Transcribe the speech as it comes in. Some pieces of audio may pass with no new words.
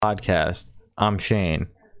Podcast. I'm Shane.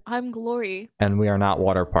 I'm Glory. And we are not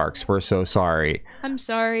water parks. We're so sorry. I'm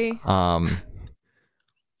sorry. But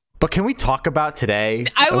can we talk about today?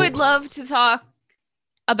 I would love to talk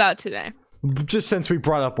about today. Just since we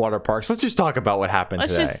brought up water parks, let's just talk about what happened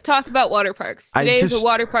today. Let's just talk about water parks. Today is a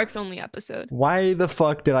water parks only episode. Why the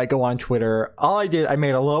fuck did I go on Twitter? I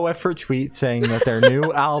made a low effort tweet saying that their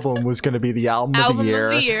new album was going to be the album of the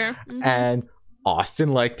year. Mm-hmm. And Austin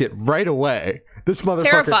liked it right away. This motherfucker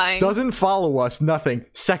Terrifying. Doesn't follow us, nothing.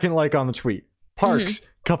 Second like on the tweet. Parks,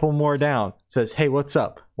 couple more down, says, hey, what's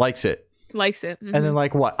up? Likes it. Likes it. Mm-hmm. And then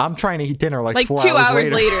like what? I'm trying to eat dinner like 4 2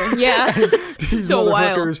 hours later. Yeah. these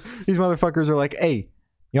motherfuckers are like, hey,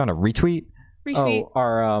 you want to retweet? Retweet.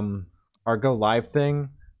 Oh, our go live thing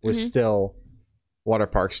was still water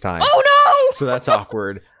parks time. Oh no! So that's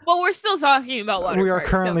awkward. Well, we're still talking about water parks. We are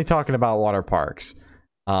currently talking about water parks.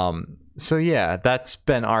 So yeah, that's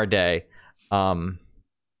been our day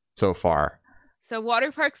so far. So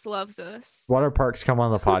water parks loves us. Water parks come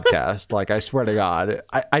on the podcast. Like, I swear to God,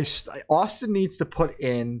 Austin needs to put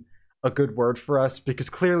in a good word for us because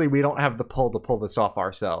clearly we don't have the pull to pull this off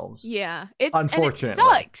ourselves. Yeah, unfortunately, and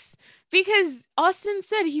it sucks because Austin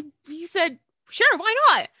said he said sure, why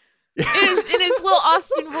not? in his little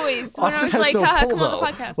Austin voice. Austin has like, no pull come though.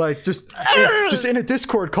 on the podcast. Like just in a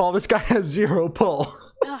Discord call, this guy has zero pull.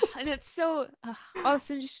 And it's so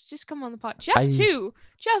Austin, just come on the pod. Jeff too.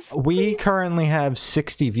 Jeff, we please. currently have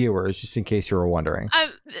 60 viewers, just in case you were wondering.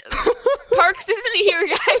 Parks isn't here,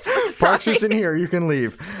 guys. Parks isn't here. You can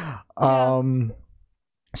leave. Yeah.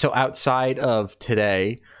 So outside of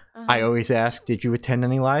today, I always ask, did you attend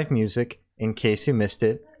any live music? In case you missed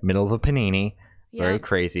it, middle of a panini, very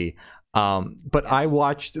crazy. But I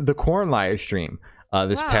watched the Korn live stream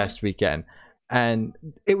this past weekend. And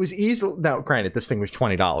it was easily, now granted, this thing was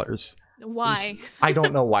 $20. Why? I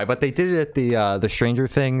don't know why, but they did it at the Stranger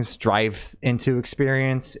Things drive-into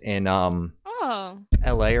experience in LA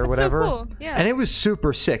or whatever. So cool. Yeah. And it was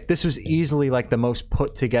super sick. This was easily like the most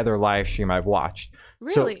put together live stream I've watched.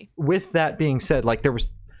 Really? So with that being said, like the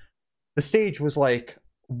stage was like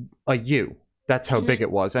a U. That's how big it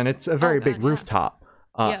was, and it's a very big rooftop.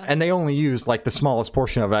 And they only used like the smallest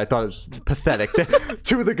portion of it. I thought it was pathetic.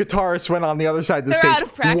 Two of the guitarists went on the other side of the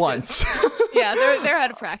stage once. Yeah, they're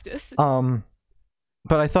out of practice.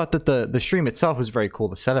 But I thought that the stream itself was very cool,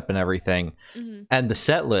 the setup and everything. And the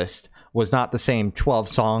set list was not the same 12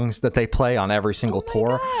 songs that they play on every single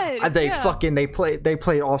tour. God. They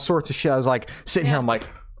played all sorts of shit. I was like sitting here, I'm like,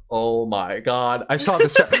 oh my God. I saw the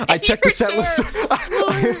set. I checked the set list.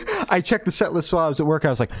 I checked the set list while I was at work. I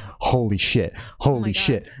was like, holy shit.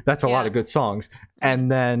 That's a lot of good songs.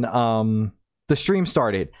 And then the stream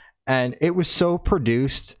started and it was so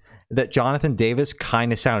produced that Jonathan Davis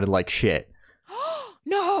kind of sounded like shit.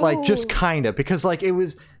 No. Like just kind of, because like it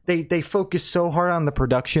was, they focused so hard on the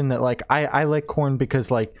production that like I like Korn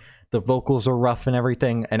because like the vocals are rough and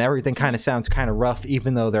everything kind of sounds kind of rough,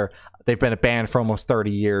 even though they've been a band for almost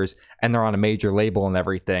 30 years and they're on a major label and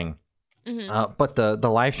everything. But the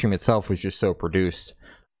live stream itself was just so produced.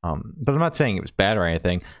 But I'm not saying it was bad or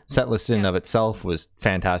anything. Set list in of itself was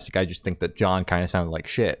fantastic. I just think that John kind of sounded like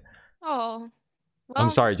shit. Oh, well,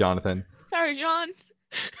 I'm sorry, Jonathan. Sorry, John.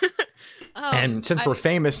 And since we're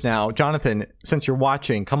famous now, Jonathan, since you're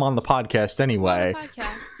watching, come on the podcast anyway.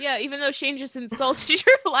 Yeah, even though Shane just insulted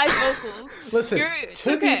your live vocals. Listen,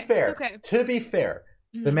 to be fair,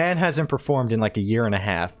 the man hasn't performed in like a year and a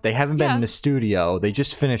half. They haven't been in the studio. They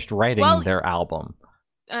just finished writing their album.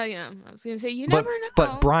 Yeah, I was gonna say you never know.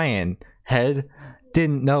 But Brian Head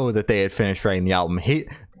didn't know that they had finished writing the album.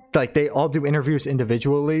 They all do interviews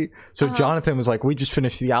individually. So Jonathan was like, we just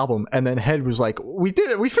finished the album. And then Head was like, we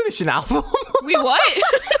did it. We finished an album. We what?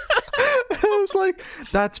 I was like,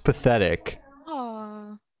 that's pathetic.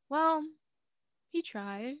 Oh, well, he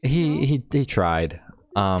tried. He tried.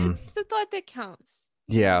 It's the thought that counts.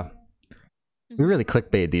 Yeah. We really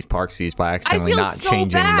clickbaited these Parksies by accidentally not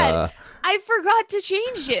changing the... I forgot to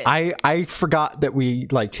change it. I forgot that we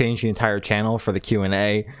like changed the entire channel for the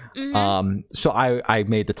Q&A. So I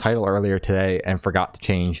made the title earlier today and forgot to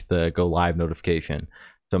change the go live notification.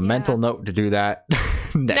 So mental note to do that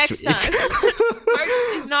next week. Time. Marks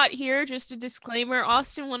is not here. Just a disclaimer.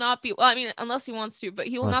 Austin will not be. Well, I mean, unless he wants to, but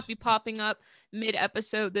he will not be popping up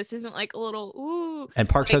mid-episode. This isn't like a little ooh. And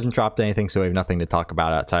Parks hasn't dropped anything, so we have nothing to talk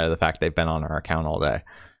about outside of the fact they've been on our account all day.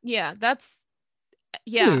 Yeah, that's.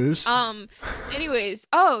 Yeah. News. Anyways,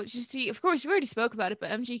 of course we already spoke about it, but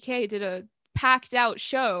MGK did a packed out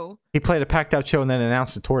show. He played a packed out show and then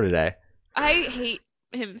announced the tour today. I hate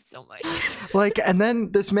him so much. And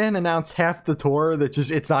then this man announced half the tour that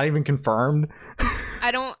it's not even confirmed.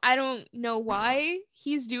 I don't know why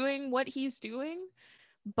he's doing what he's doing,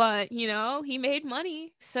 but you know, he made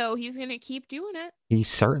money, so he's gonna keep doing it. He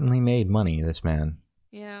certainly made money, this man.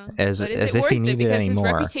 Yeah. As But is as it if worth he it? needed Because any his more.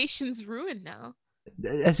 reputation's ruined now.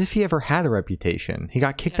 As if he ever had a reputation. He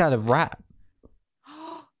got kicked out of rap.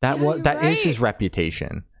 That Yeah, you're that is right. his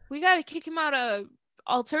reputation. We gotta kick him out of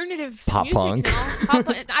alternative Pop music punk. now. Pop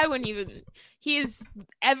punk. I wouldn't even. He is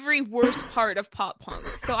every worst part of pop punk,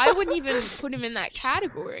 so I wouldn't even put him in that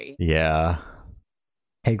category. Yeah.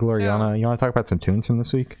 Hey, Gloria, So- you wanna talk about some tunes from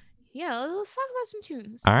this week? Yeah, let's talk about some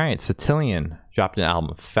tunes. All right, so Tillian dropped an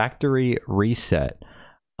album, Factory Reset.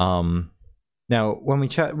 Now when we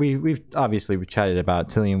chat, we've chatted about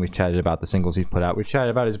Tillian, we've chatted about the singles he's put out, we've chatted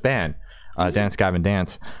about his band, Dance Gavin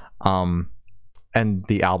Dance, and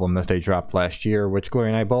the album that they dropped last year, which Gloria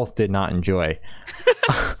and I both did not enjoy.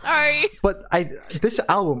 Sorry. But this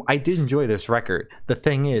album, I did enjoy this record. The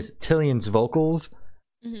thing is, Tillian's vocals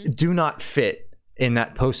do not fit in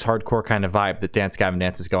that post-hardcore kind of vibe that Dance Gavin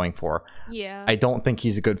Dance is going for. Yeah. I don't think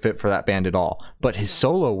he's a good fit for that band at all. But his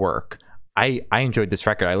solo work, I enjoyed this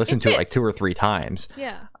record. I listened to it like 2 or 3 times.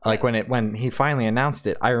 Yeah. Like when he finally announced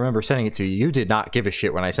it, I remember sending it to you. You did not give a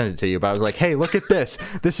shit when I sent it to you, but I was like, hey, look at this.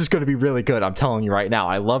 This is going to be really good. I'm telling you right now.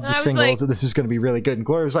 I love the And I was singles. like, This is going to be really good. And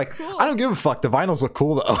Gloria was like, cool. I don't give a fuck. The vinyls look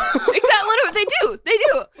cool though. Exactly. Literally, they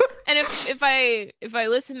do. And if I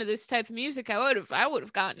listened to this type of music, I would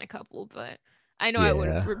have gotten a couple, but I know I would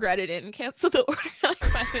have regretted it and canceled the order like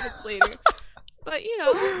 5 minutes later. But you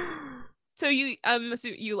know, so I'm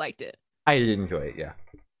assuming you liked it. I did enjoy it. Yeah.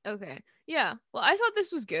 Okay. Yeah. Well, I thought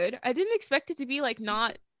this was good. I didn't expect it to be like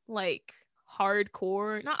not like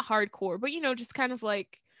hardcore, not hardcore, but you know, just kind of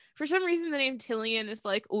like, for some reason the name Tillian is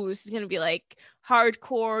like, oh, this is gonna be like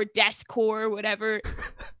hardcore, deathcore, whatever.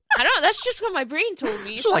 I don't know. That's just what my brain told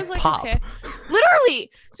me. It's So I like was like, pop. okay,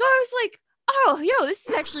 literally. So I was like, oh, yo, this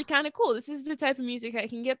is actually kind of cool. This is the type of music I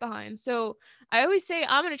can get behind. So I always say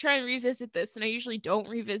I'm gonna try and revisit this, and I usually don't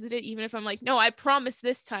revisit it, even if I'm like, no, I promise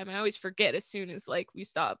this time. I always forget as soon as like we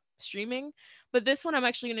stop streaming. But this one, I'm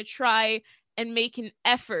actually gonna try and make an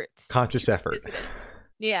effort, Conscious to effort. revisit it.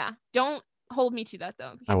 Yeah, don't hold me to that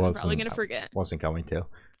though, because I'm probably gonna forget. Wasn't going to.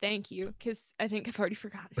 Thank you, because I think I've already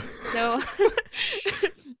forgotten. So,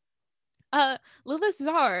 Lilith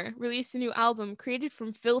Czar released a new album created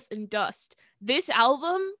from filth and dust. This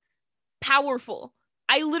album, powerful.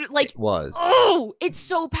 I literally like. It was. Oh, it's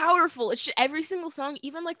so powerful. It's just, every single song,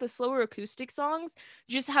 even like the slower acoustic songs,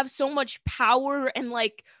 just have so much power and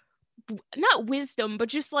like, not wisdom, but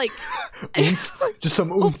just like Just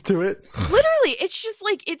some oomph to it. literally, it's just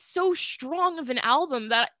like, it's so strong of an album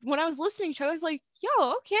that when I was listening to it, I was like,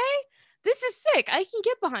 yo, okay, this is sick. I can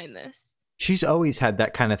get behind this. She's always had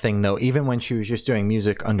that kind of thing though. Even when she was just doing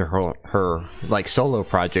music under her like solo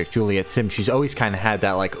project, Juliet Sims, she's always kind of had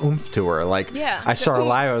that like oomph to her. Like, Yeah, I saw her oomph.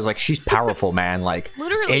 live, I was like, she's powerful, man. Like,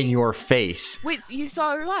 Literally. in your face. Wait, so you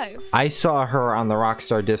saw her live? I saw her on the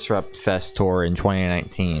Rockstar Disrupt Fest tour in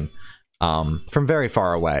 2019, from very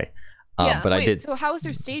far away. Yeah, but wait, I did. So how was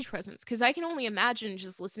her stage presence? Because I can only imagine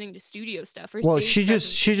just listening to studio stuff. Well, she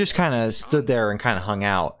just kind of stood there and kind of hung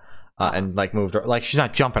out. And like moved, like she's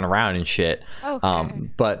not jumping around and shit. Okay.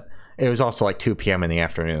 But it was also like 2 p.m. in the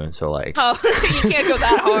afternoon, so like, oh, you can't go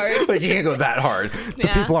that hard. like you can't go that hard. The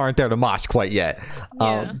Yeah. people aren't there to mosh quite yet.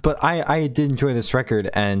 Yeah. But I did enjoy this record,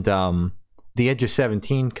 and the Edge of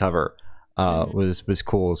 17 cover was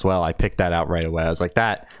cool as well. I picked that out right away. I was like,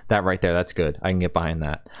 that right there, that's good. I can get behind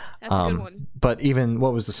that. That's a good one. But even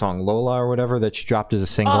what was the song, Lola or whatever, that she dropped as a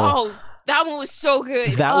single? Oh, that one was so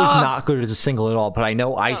good. That was not good as a single at all, but I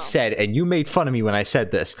know I Oh. said, and you made fun of me when I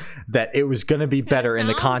said this, that it was going to be It's gonna better in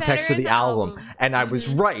the sound context better of in the the album. album. And I was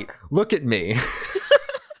right. Look at me.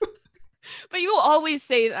 But you will always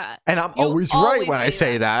say that. And I'm You always right always when I say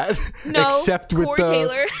say that. No, except with Corey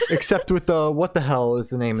Taylor. except with the, what the hell is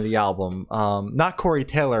the name of the album? Not Corey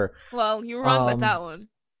Taylor, Well, you were wrong about that one.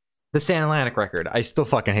 the San Atlantic record. I still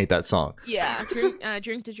fucking hate that song. Yeah,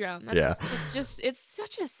 drink to drown. That's, it's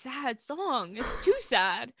such a sad song. It's too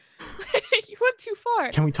sad. You went too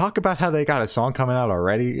far. Can we talk about how they got a song coming out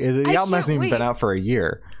already? The I album hasn't can't even been wait. out for a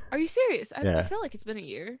year. Are you serious? I Yeah. feel like it's been a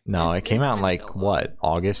year. No, it came It's out in been like so long. what,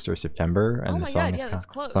 August or September, and Oh the my song god, is yeah, that's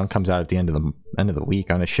close. song comes out at the end of the week.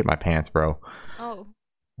 I'm gonna shit my pants, bro. Oh.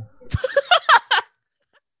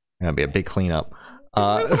 Gonna be a big cleanup.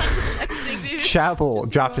 Let's move on to the next thing, dude. Chapel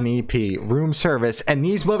Just dropped move an EP, Room Service, and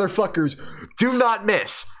these motherfuckers do not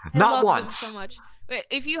miss, I not love them once. so much. Wait,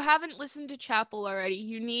 if you haven't listened to Chapel already,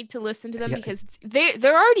 you need to listen to them Yeah. because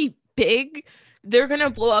they're already big. They're gonna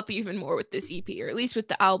blow up even more with this EP, or at least with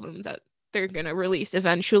the album that they're gonna release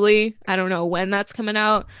eventually. I don't know when that's coming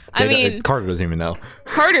out. I mean, Carter doesn't even know.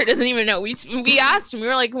 Carter doesn't even know. We asked him. We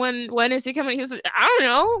were like, when is it coming? He was like, I don't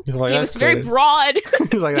know. He's like, Gave us very broad.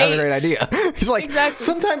 He's like, that's a great idea. He's like, Exactly.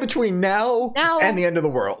 sometime between now and the end of the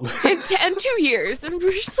world. and 2 years, and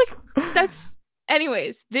we're just like, that's.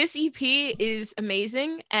 Anyways, this EP is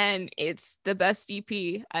amazing, and it's the best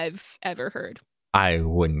EP I've ever heard. I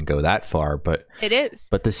wouldn't go that far, but It is.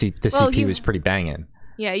 But this EP was pretty banging.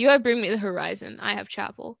 Yeah, you have Bring Me the Horizon. I have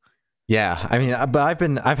Chapel. Yeah, I mean, but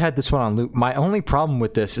I've had this one on loop. My only problem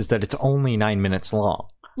with this is that it's only 9 minutes long.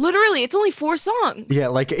 Literally, it's only 4 songs. Yeah,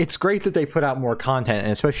 like it's great that they put out more content,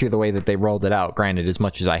 and especially the way that they rolled it out. Granted, as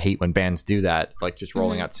much as I hate when bands do that, like just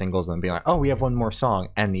rolling out singles and being like, "Oh, we have one more song,"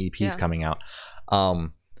 and the EP is coming out.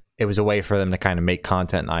 It was a way for them to kind of make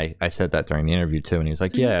content. And I said that during the interview too, and he was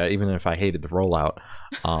like, "Yeah, even if I hated the rollout."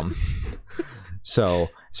 So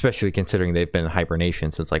especially considering they've been in hibernation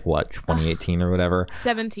since like what 2018 or whatever.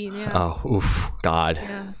 17, yeah. Oh, oof, God.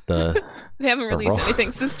 Yeah. They haven't released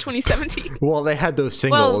anything since 2017. Well, they had those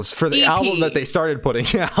singles for the EP. album that they started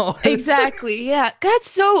putting out. Exactly. Yeah.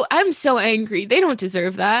 I'm so angry. They don't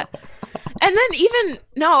deserve that. And then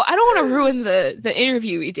I don't want to ruin the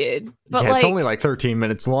interview we did, but yeah, it's only like 13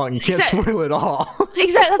 minutes long. You can't spoil it all.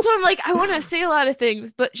 Exactly. That's what I'm like. I want to say a lot of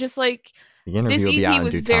things, but just like this EP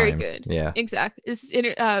was very good. Yeah, exactly.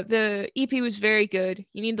 The EP was very good.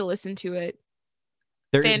 You need to listen to it.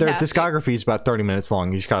 Their discography is about 30 minutes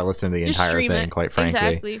long. You just gotta listen to the entire thing. Quite frankly,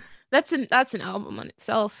 exactly. That's an album on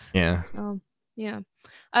itself. Yeah. So, yeah.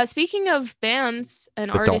 Speaking of bands and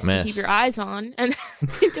artists to keep your eyes on, and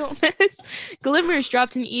don't miss, Glimmers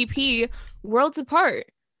dropped an EP, Worlds Apart.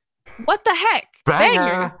 What the heck?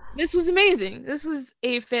 Banger! This was amazing. This was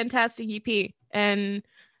a fantastic EP, and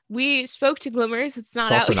we spoke to Glimmers. It's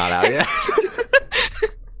also not out yet.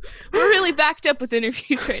 We're really backed up with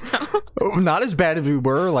interviews right now. Not as bad as we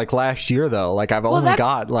were like last year though. Like I've only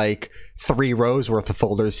got like 3 rows worth of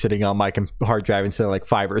folders sitting on my hard drive instead of like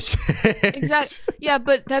 5 or 6. Exactly. Yeah,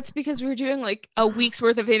 but that's because we're doing like a week's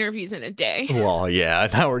worth of interviews in a day. Well, yeah.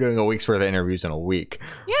 Now we're doing a week's worth of interviews in a week.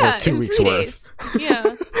 Yeah, 2 weeks worth.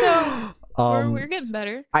 Yeah. So we're getting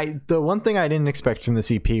better. The one thing I didn't expect from this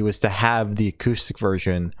EP was to have the acoustic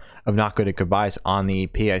version of Not Good at Goodbyes on the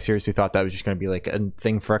EP. I seriously thought that was just going to be like a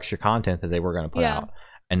thing for extra content that they were going to put out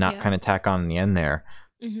and not kind of tack on in the end there.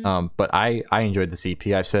 But I enjoyed this EP.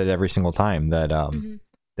 I've said it every single time that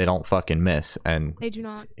they don't fucking miss, and they do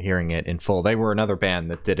not. Hearing it in full, they were another band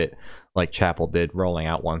that did it like Chapel did, rolling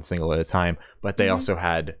out one single at a time, but they also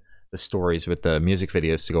had the stories with the music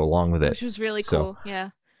videos to go along with it, which was really cool. Yeah,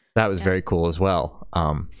 that was very cool as well.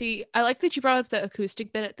 See, I like that you brought up the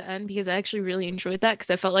acoustic bit at the end, because I actually really enjoyed that, because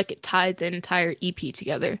I felt like it tied the entire EP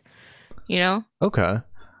together, you know? Okay.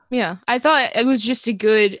 Yeah, I thought it was just a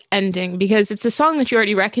good ending, because it's a song that you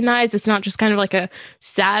already recognize. It's not just kind of like a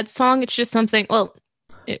sad song. It's just something, well,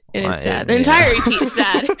 it is sad. The entire EP is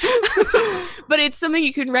sad. But it's something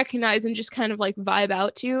you can recognize and just kind of like vibe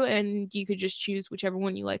out to, and you could just choose whichever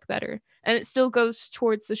one you like better. And it still goes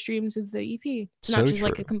towards the streams of the EP. It's not just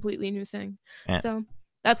like a completely new thing. Yeah. So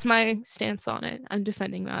that's my stance on it. I'm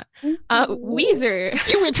defending that.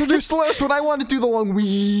 Weezer. You introduced the last one. I want to do the long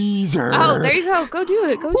Weezer. Oh, there you go. Go do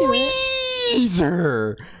it. Go do it.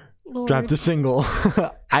 Weezer. Dropped a single.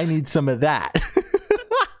 I need some of that.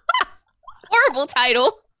 Horrible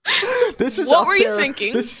title. This is what were you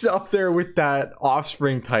thinking? This is up there with that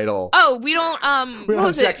Offspring title. Oh, we don't we don't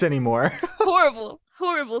have sex anymore. Horrible.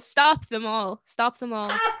 Stop them all.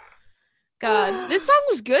 God, this song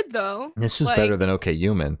was good though. This is better than OK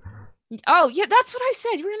Human. Oh yeah, that's what I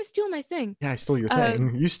said. You were gonna steal my thing. Yeah, I stole your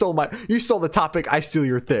thing. You stole the topic. I steal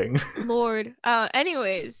your thing. Lord.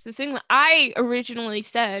 Anyways, the thing that I originally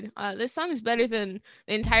said, this song is better than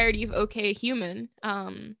the entirety of OK Human.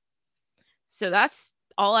 So that's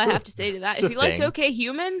all I have to say to that. If you liked OK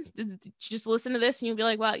Human, just listen to this and you'll be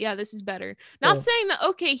like, well, yeah, this is better. Not saying that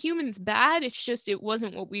OK Human's bad. It's just it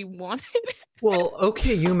wasn't what we wanted. Well,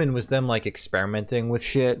 OK Human was them like experimenting with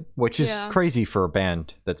shit, which is crazy for a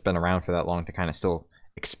band that's been around for that long to kind of still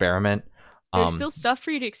experiment. There's still stuff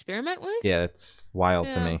for you to experiment with? Yeah, it's wild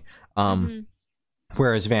to me.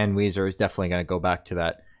 Whereas Van Weezer is definitely going to go back to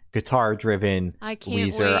that guitar-driven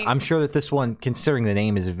Weezer. Wait. I'm sure that this one, considering the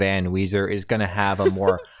name is Van Weezer, is going to have a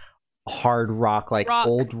more hard rock,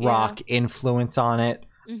 old rock influence on it.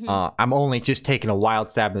 I'm only just taking a wild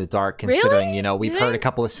stab in the dark, considering we've heard a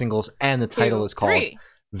couple of singles and the title is called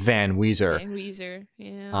Van Weezer. Van Weezer,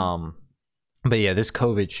 yeah. But yeah, this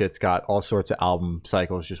COVID shit's got all sorts of album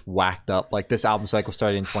cycles just whacked up. Like this album cycle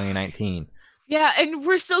started in 2019. Yeah, and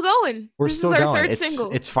we're still going. This is our third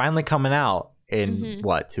single. It's finally coming out in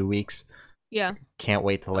 2 weeks. Yeah. Can't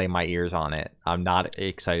wait to lay my ears on it. I'm not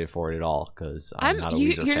excited for it at all because I'm not a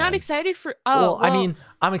Weezer fan. You're not excited for well, I mean,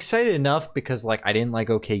 I'm excited enough because like I didn't like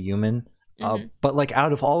OK Human. But like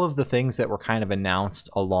out of all of the things that were kind of announced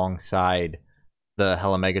alongside the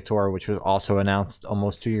Hella Mega Tour, which was also announced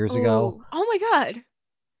almost 2 years ago. Oh my god.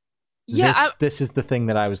 Yeah, this is the thing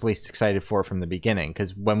that I was least excited for from the beginning,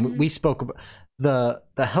 because when we spoke about the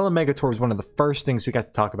Hella Mega Tour was one of the first things we got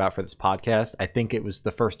to talk about for this podcast. I think it was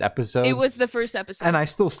the first episode. It was the first episode. And I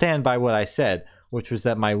still stand by what I said, which was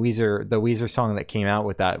that the Weezer song that came out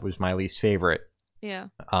with that was my least favorite. Yeah.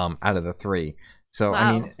 Out of the three. So,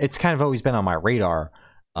 I mean, it's kind of always been on my radar.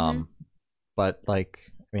 But, like,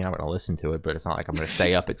 I mean, I'm going to listen to it, but it's not like I'm going to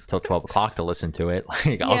stay up until 12 o'clock to listen to it.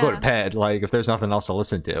 Like, I'll go to bed. Like, if there's nothing else to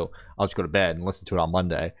listen to, I'll just go to bed and listen to it on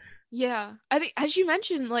Monday. Yeah. I think, as you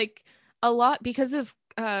mentioned, like, a lot, because of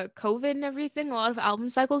COVID and everything, a lot of album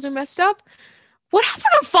cycles are messed up. What happened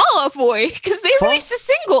to Fall Out Boy? Because they released a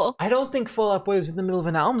single. I don't think Fall Out Boy was in the middle of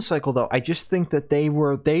an album cycle, though. I just think that they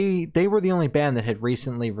were the only band that had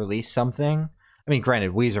recently released something. I mean,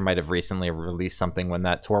 granted, Weezer might have recently released something when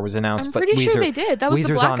that tour was announced. I'm pretty sure they did. That was Weezer's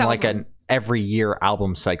the Black on album. Like an every year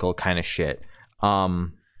album cycle kind of shit. But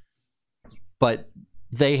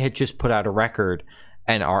they had just put out a record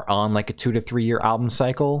and are on like a 2 to 3 year album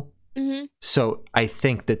cycle. Mm-hmm. So I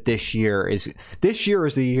think that this year is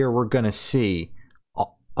the year we're gonna see.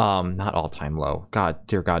 Not All Time Low. God,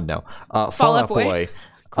 dear God, no. Fall Out Boy.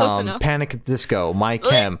 Close enough. Panic at the Disco. My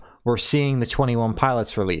Chem. We're seeing the 21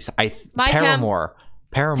 Pilots release. Paramore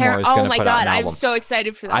is going to put out an album. I'm so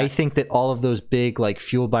excited for that. I think that all of those big, like,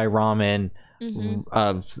 Fueled by Ramen,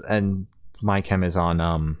 and My Chem is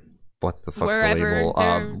on, what's the fuck's the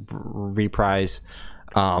label? Reprise.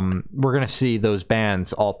 We're going to see those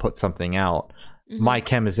bands all put something out. Mm-hmm. My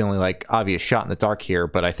Chem is the only, like, obvious shot in the dark here,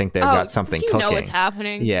 but I think they've got something cooking. You know what's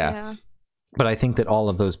happening. Yeah. But I think that all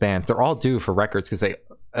of those bands, they're all due for records because they,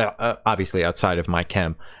 obviously outside of My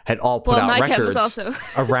Chem, had all put out records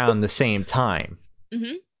around the same time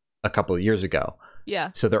a couple of years ago.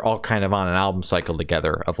 Yeah. So they're all kind of on an album cycle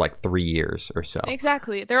together of like 3 years or so.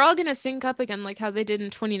 Exactly. They're all going to sync up again like how they did in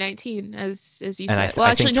 2019, as you said. It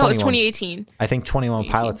was 2018. I think 21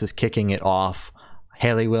 Pilots is kicking it off.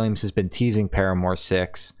 Haley Williams has been teasing Paramore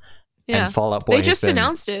 6. Yeah. And Fall Out Boy they just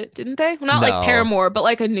announced it, didn't they? Well, not like Paramore, but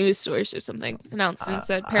like a news source or something announced and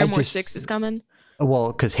said Paramore 6 is coming.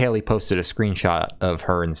 Well, because Haley posted a screenshot of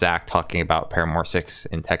her and Zach talking about Paramore 6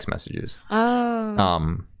 in text messages.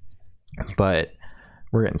 Oh. But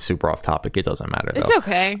we're getting super off topic. It doesn't matter, though. It's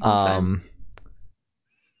okay.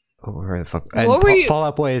 Where the fuck? And Fall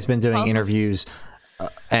Out Boy has been doing interviews,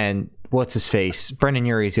 and what's his face? Brendan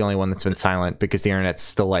Urie is the only one that's been silent because the internet's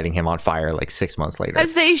still lighting him on fire like 6 months later.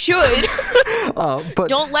 As they should. But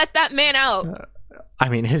don't let that man out. I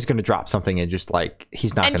mean, he's going to drop something and just like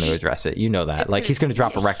he's not going to address it. You know that. Like he's going to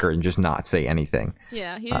drop a record and just not say anything.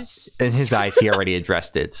 Yeah, in his eyes, he already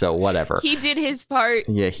addressed it. So whatever. He did his part.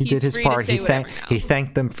 Yeah, he did his part. He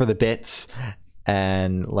thanked them for the bits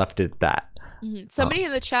and left it at that. Mm-hmm. Somebody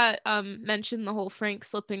in the chat mentioned the whole Frank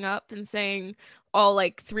slipping up and saying all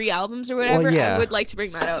like 3 albums or whatever. Well, yeah. I would like to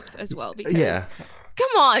bring that up as well because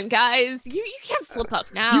come on, guys, you can't slip up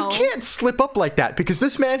now. You can't slip up like that because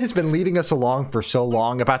this man has been leading us along for so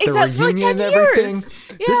long about the reunion and everything.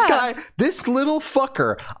 Yeah. This little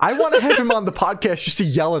fucker, I want to have him on the podcast just to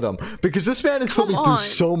yell at him because this man has put me through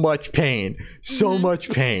so much pain, so much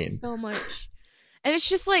pain. So much. And it's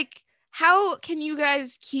just like, how can you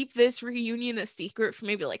guys keep this reunion a secret for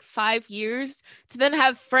maybe like 5 years to then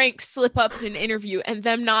have Frank slip up in an interview and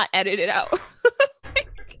them not edit it out?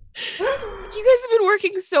 You guys have been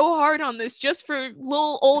working so hard on this just for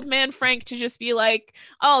little old man Frank to just be like,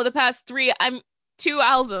 oh, the past 2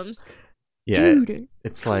 albums. Yeah, dude,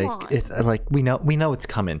 it's like we know it's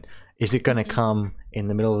coming. Is it going to come in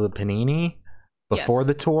the middle of the panini before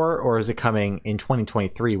the tour, or is it coming in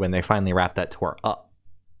 2023 when they finally wrap that tour up?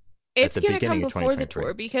 It's going to come before the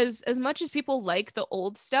tour because as much as people like the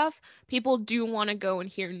old stuff, people do want to go and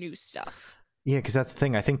hear new stuff. Yeah, because that's the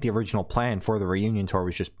thing. I think the original plan for the reunion tour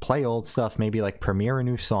was just play old stuff, maybe like premiere a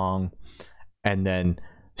new song, and then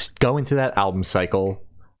go into that album cycle.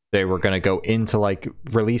 They were going to go into like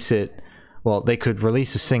release it. Well, they could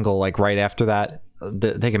release a single like right after that.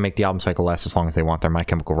 They can make the album cycle last as long as they want their My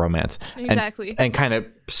Chemical Romance. Exactly. And kind of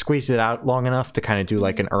squeeze it out long enough to kind of do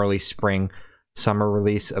like an early spring, summer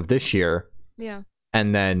release of this year. Yeah.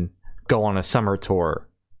 And then go on a summer tour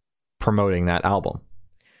promoting that album.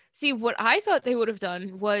 See, what I thought they would have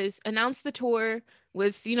done was announce the tour,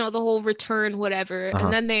 with, you know, the whole return, whatever. Uh-huh.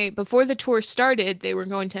 And then they, before the tour started, they were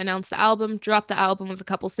going to announce the album, drop the album with a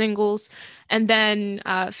couple singles, and then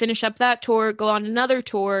finish up that tour, go on another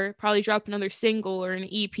tour, probably drop another single or an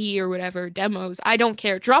EP or whatever, demos. I don't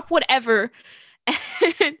care. Drop whatever.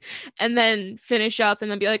 And then finish up and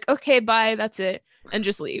then be like, okay, bye, that's it. And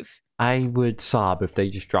just leave. I would sob if they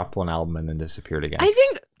just dropped one album and then disappeared again. I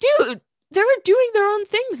think, dude, they're doing their own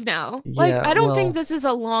things now. Like, Yeah, I don't well, think this is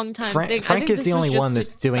a long time thing. I Frank think is this the was only just one to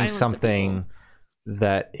that's doing silence the something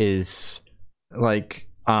that is like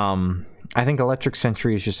I think Electric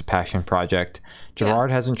Century is just a passion project. Gerard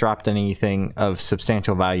hasn't dropped anything of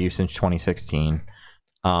substantial value since 2016.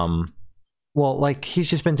 Well, like, he's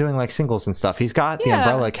just been doing like singles and stuff. He's got the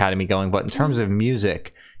Umbrella Academy going, but in terms of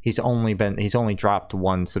music, he's only dropped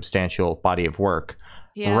one substantial body of work.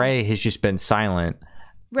 Yeah. Ray has just been silent.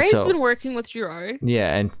 Ray's been working with Gerard.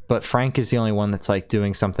 Yeah, but Frank is the only one that's like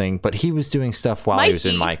doing something, but he was doing stuff while he was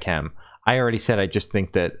in My Chem. I already said I just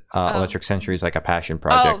think that Electric Century is like a passion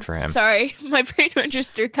project for him. Sorry, my brain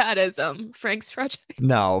registered that as Frank's project.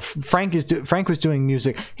 No, Frank was doing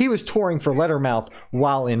music. He was touring for Lettermouth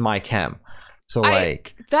while in My Chem. So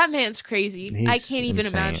that man's crazy. I can't even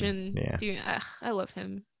insane. imagine. Yeah. Dude, I love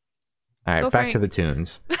him. All right, Go back Frank. to the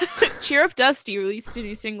tunes. Cheer Up Dusty released a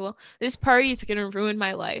new single. This party's gonna ruin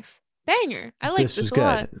my life. Banger. I like this was a good.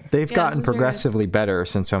 lot. They've gotten this was progressively better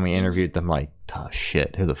since when we interviewed them. Like, oh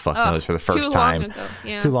shit, who the fuck knows for the first too time? Long ago.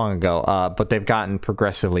 Yeah. Too long ago. But they've gotten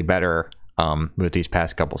progressively better with these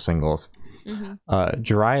past couple singles.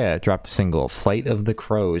 Jiraiya dropped a single, Flight of the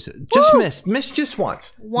Crows. Just missed just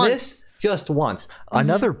once. Missed just once.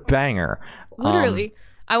 Another banger. Literally.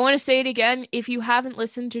 I want to say it again. If you haven't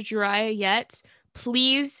listened to Jiraiya yet,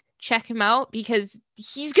 please check him out because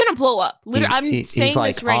he's gonna blow up. Literally, I'm saying he's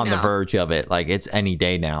like this right on now. the verge of it. Like, it's any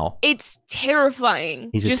day now. It's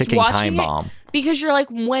terrifying. He's a just ticking time bomb. Because you're like,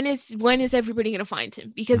 when is everybody gonna find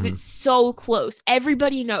him? Because it's so close.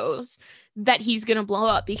 Everybody knows that he's gonna blow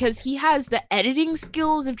up because he has the editing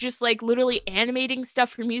skills of just like literally animating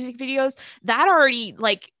stuff for music videos that already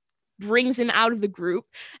like brings him out of the group.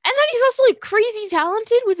 And then he's also like crazy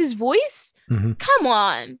talented with his voice. Come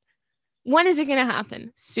on. When is it gonna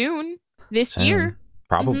happen? Soon. This year.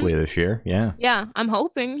 Probably this year. Yeah. Yeah, I'm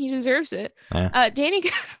hoping he deserves it. Yeah. Danny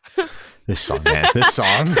This song, man. This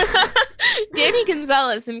song. Danny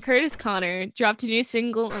Gonzalez and Curtis Connor dropped a new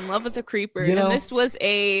single, In Love with a Creeper. And this was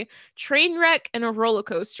a train wreck and a roller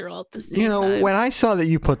coaster all at the same time. When I saw that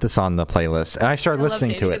you put this on the playlist and I started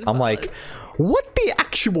listening to it, I'm like, what the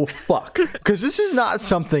actual fuck? Because this is not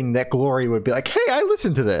something that Glory would be like, hey, I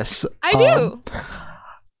listened to this. I do.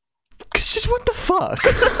 Because just what the fuck?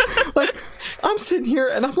 Like, I'm sitting here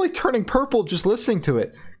and I'm like turning purple just listening to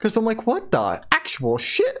it. Because I'm like, what the actual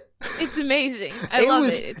shit? It's amazing. I love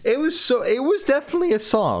it. It was definitely a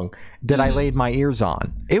song that I laid my ears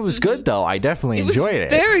on. It was good though. I definitely enjoyed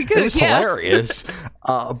it. Very good. It was hilarious.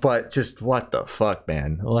 But just what the fuck,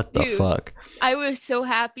 man? What the fuck? I was so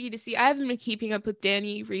happy to see. I haven't been keeping up with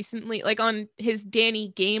Danny recently, like on his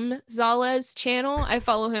Danny Gonzalez channel. I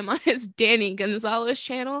follow him on his Danny Gonzalez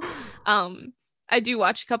channel. I do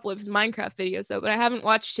watch a couple of his Minecraft videos though, but I haven't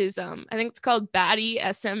watched his I think it's called Batty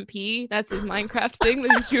SMP. That's his Minecraft thing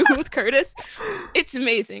that he's doing with Curtis. It's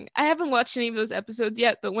amazing. I haven't watched any of those episodes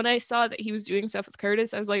yet, but when I saw that he was doing stuff with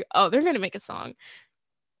Curtis, I was like, oh, they're gonna make a song.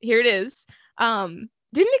 Here it is. Didn't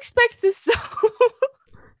expect this though.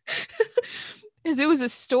 As it was a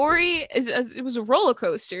story, as it was a roller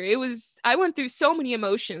coaster. I went through so many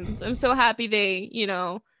emotions. I'm so happy they,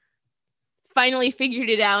 finally figured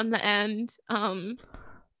it out in the end.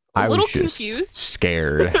 A little confused.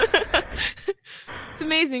 Scared. It's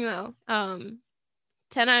amazing though. 10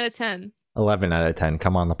 out of 10. 11 out of 10.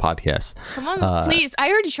 Come on the podcast. Come on, please. I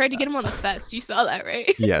already tried to get him on the fest. You saw that,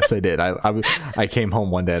 right? Yes, I did. I came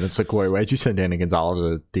home one day and it's like, Glory, why'd you send Danny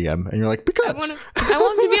Gonzalez a DM? And you're like, because I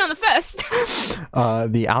want him to be on the fest.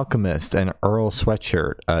 The Alchemist and Earl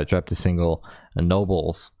Sweatshirt dropped a single,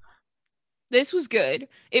 Nobles. This was good.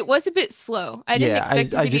 It was a bit slow. I didn't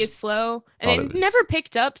expect it to be as slow, and it never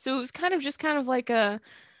picked up. So it was kind of like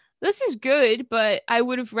this is good, but I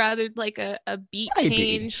would have rather like a beat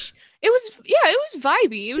change. It was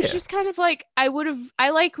vibey. It was just kind of like I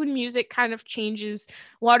like when music kind of changes.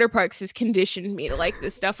 Water Parks has conditioned me to like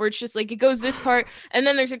this stuff where it's just like it goes this part and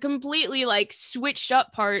then there's a completely like switched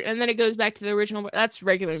up part and then it goes back to the original. That's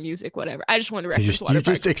regular music, whatever. I just want to reference Water Parks.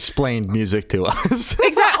 You just explained music to us.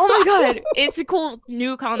 Exactly. Oh my god, it's a cool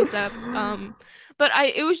new concept. But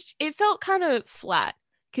it felt kind of flat.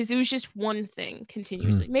 Because it was just one thing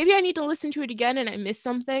continuously. Maybe I need to listen to it again and I missed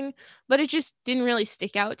something, but it just didn't really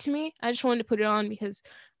stick out to me. I just wanted to put it on because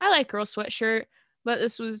I like Girl Sweatshirt. but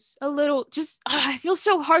this was a little just I feel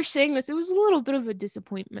so harsh saying this. It was a little bit of a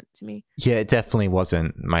disappointment to me. Yeah, it definitely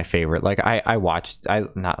wasn't my favorite. Like I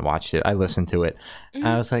not watched it. I listened to it. And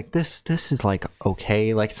I was like, this is like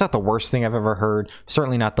okay. Like it's not the worst thing I've ever heard.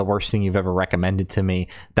 Certainly not the worst thing you've ever recommended to me.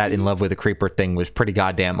 That In Love with a Creeper thing was pretty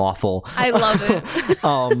goddamn awful. I love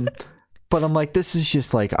it. But I'm like, this is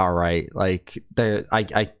just like all right. Like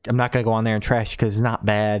I'm not gonna go on there and trash because it's not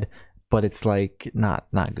bad. But it's like not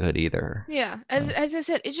good either. Yeah, as I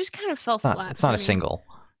said, it just kind of fell flat. It's not a single.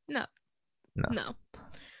 No.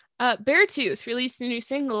 Beartooth released a new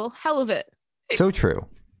single, "Hell of It." So true.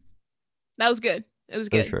 That was good. It was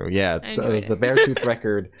good. So true. Yeah, the it. Beartooth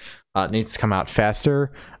record needs to come out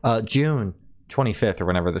faster. June 25th or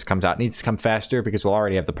whenever this comes out needs to come faster because we'll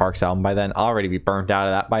already have the Parks album by then. I'll already be burned out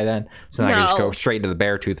of that by then. So now I can just go straight to the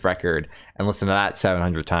Beartooth record and listen to that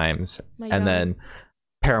 700 times, and then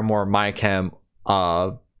Paramore, My Chem,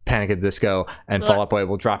 Panic at the Disco, and Fall Out Boy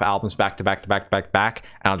will drop albums back to back,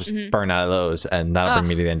 and I'll just burn out of those, and that'll bring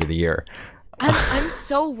me to the end of the year. I'm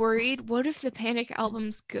so worried. What if the Panic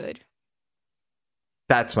album's good?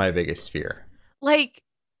 That's my biggest fear. Like,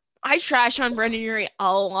 I trash on Brendan Urie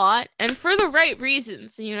a lot, and for the right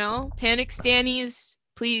reasons, you know? Panic Stannies,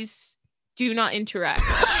 please do not interact.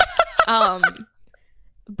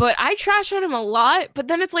 But I trash on him a lot. But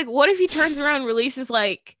then it's like, what if he turns around and releases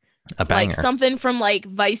like a banger, like something from like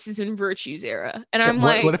Vices and Virtues era? And I'm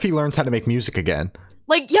what if he learns how to make music again?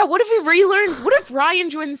 Like, yeah, what if he relearns? What if Ryan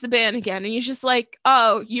joins the band again and he's just like,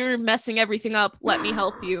 oh, you're messing everything up. Let me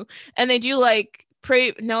help you. And they do like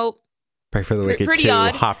Pray for the Wicked Pretty 2,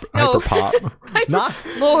 Odd. Hyper Pop. not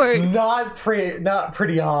Pretty Odd.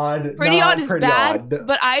 Pretty Odd is Pretty bad, Odd.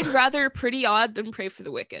 but I'd rather Pretty Odd than Pray for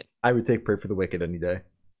the Wicked. I would take Pray for the Wicked any day.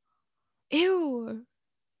 Ew.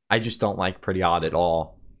 I just don't like Pretty Odd at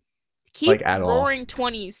all. Keep like, at roaring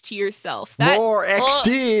 20s to yourself. More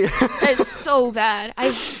XD. That is so bad.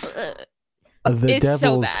 The it's Devils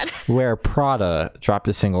so bad. Wear Prada dropped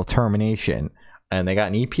a single, Termination, and they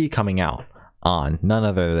got an EP coming out on none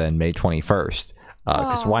other than May 21st.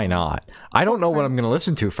 Because why not? I don't know what I'm going to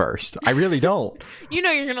listen to first. I really don't. You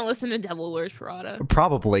know you're going to listen to Devil Wears Prada.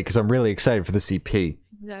 Probably, because I'm really excited for this EP.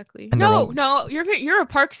 Exactly. And no, you're a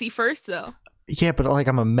Parksy first though. Yeah, but like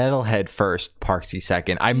I'm a metalhead first, Parksy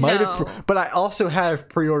second. I might have, but I also have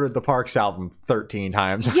pre-ordered the Parks album 13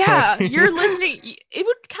 times. Yeah, you're listening. It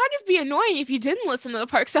would kind of be annoying if you didn't listen to the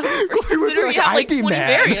Parks album first, considering you have like 20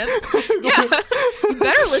 variants. Yeah, you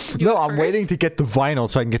better listen to it. No, I'm first. waiting to get the vinyl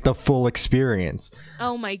so I can get the full experience.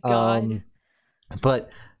 Oh my god.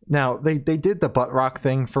 But now they did the butt rock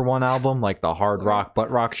thing for one album, like the hard rock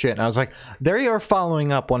butt rock shit, and I was like, they are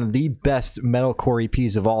following up one of the best metalcore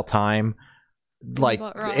EPs of all time, like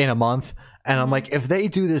in a month. And I'm like, if they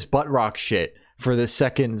do this butt rock shit for the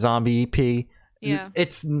second Zombie EP,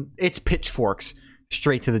 it's pitchforks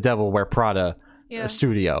straight to the Devil Wear Prada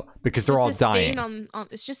studio, because they're all dying.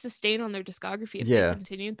 It's just a stain on their discography if they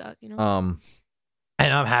continued that, you know.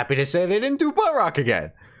 And I'm happy to say they didn't do butt rock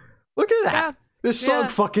again. Look at that. Yeah. This song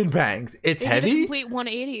fucking bangs. It's heavy. Did a complete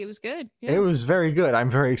 180. It was good. Yeah. It was very good. I'm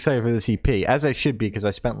very excited for this EP, as I should be, because I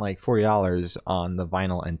spent like $40 on the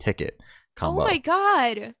vinyl and ticket combo. Oh my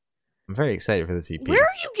god. I'm very excited for this EP. Where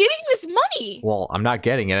are you getting this money? Well, I'm not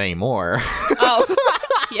getting it anymore. Oh,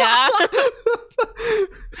 yeah.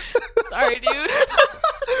 Sorry, dude.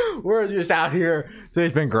 We're just out here.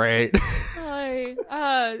 Today's been great. Hi.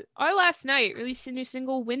 Our Last Night released a new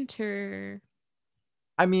single, Winter.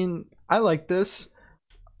 I mean, I like this.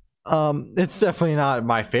 It's definitely not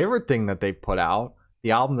my favorite thing that they put out.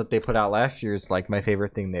 The album that they put out last year is like my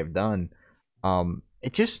favorite thing they've done. I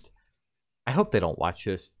hope they don't watch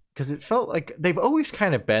this, because it felt like they've always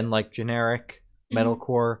kind of been like generic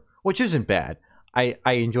metalcore, which isn't bad. I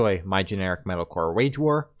enjoy my generic metalcore. Wage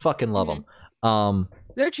War, fucking love them.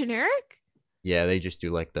 They're generic? Yeah, they just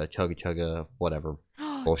do like the chugga chugga whatever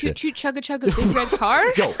bullshit. Toot toot chugga chugga big red car?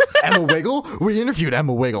 Yo, Emma Wiggle? We interviewed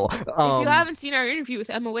Emma Wiggle. If you haven't seen our interview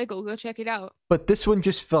with Emma Wiggle, go check it out. But this one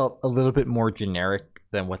just felt a little bit more generic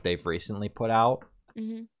than what they've recently put out.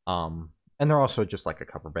 And they're also just like a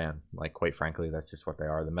cover band. Like, quite frankly, that's just what they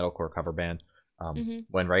are. The metalcore cover band.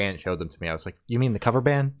 When Ryan showed them to me, I was like, you mean the cover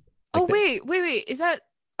band? Like wait.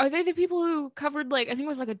 Are they the people who covered, like, I think it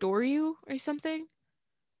was like Adore You or something?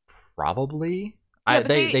 Probably. Yeah,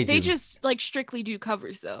 they just like strictly do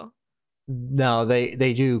covers though. No,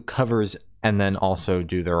 they do covers and then also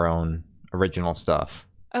do their own original stuff.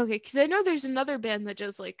 Okay, because I know there's another band that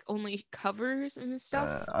does like only covers and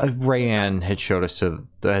stuff. Rayanne had showed us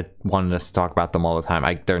wanted us to talk about them all the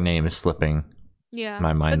time. Their name is slipping Yeah. in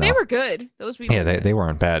my mind. But they though. were good. Those people. Yeah, they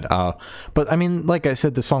weren't bad. But I mean, like I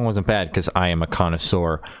said, the song wasn't bad because I am a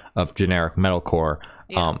connoisseur of generic metalcore.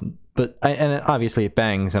 Yeah. And obviously it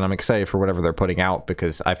bangs, and I'm excited for whatever they're putting out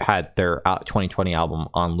because I've had their 2020 album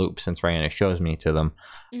on loop since Rihanna shows me to them.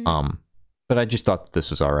 Mhm. But I just thought this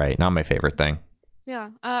was all right. Not my favorite thing. Yeah.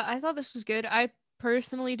 I thought this was good. I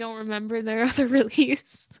personally don't remember their other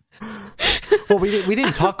release. Well, we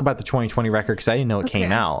didn't talk about the 2020 record because I didn't know it came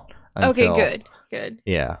Okay. out. Okay, until- good.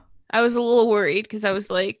 Yeah. I was a little worried because I was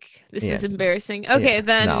like, this is embarrassing. Okay, Yeah,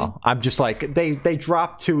 then. No, I'm just like they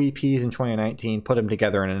dropped 2 EPs in 2019, put them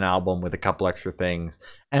together in an album with a couple extra things.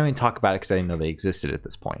 I didn't even talk about it because I didn't know they existed at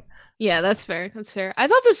this point. Yeah, that's fair. That's fair. I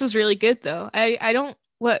thought this was really good though. I don't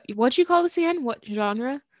what'd you call this again? What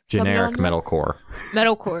genre? Generic Subgenre? metalcore.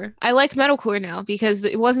 Metalcore. I like metalcore now because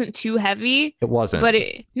it wasn't too heavy. It wasn't. But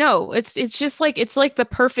it's just like it's like the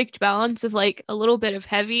perfect balance of like a little bit of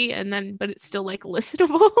heavy and then but it's still like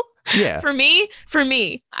listenable. Yeah. for me,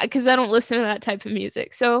 because I don't listen to that type of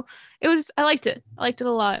music. So I liked it. I liked it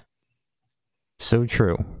a lot. So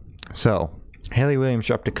true. So Hayley Williams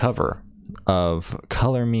dropped a cover of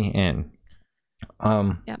 "Color Me In."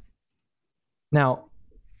 Yeah. Now,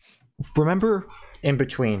 remember in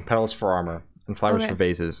between "Petals for Armor" and "Flowers for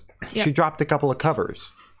Vases," Yeah. she dropped a couple of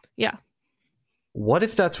covers. Yeah. What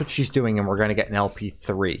if that's what she's doing and we're going to get an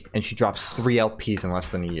LP3 and she drops 3 LPs in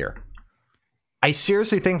less than a year? I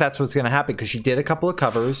seriously think that's what's going to happen because she did a couple of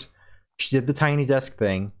covers, she did the Tiny Desk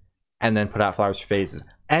thing, and then put out "Flowers for Vases."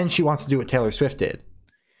 And she wants to do what Taylor Swift did.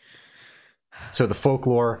 So the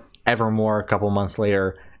Folklore, Evermore, a couple months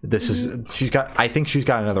later, I think she's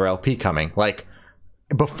got another LP coming, like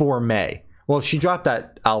before May. Well, she dropped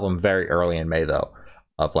that album very early in May, though,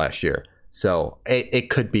 of last year. So it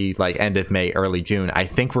could be like end of May, early June. I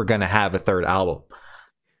think we're going to have a third album.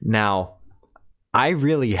 Now, I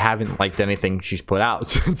really haven't liked anything she's put out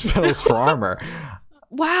since "Petals for Armor."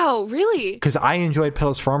 Wow, really? Because I enjoyed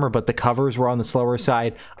 "Petals for Armor," but the covers were on the slower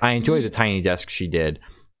side. I enjoyed the Tiny Desk she did.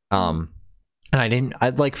 And I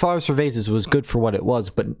like "Flowers for Vases" was good for what it was,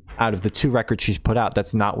 but out of the 2 records she's put out,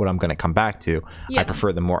 that's not what I'm going to come back to. Yeah. I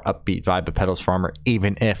prefer the more upbeat vibe of "Petals for Armor,"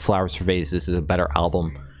 even if "Flowers for Vases" is a better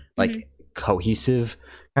album, like cohesive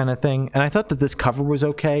kind of thing. And I thought that this cover was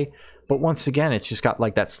okay, but once again, it's just got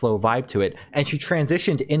like that slow vibe to it. And she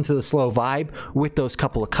transitioned into the slow vibe with those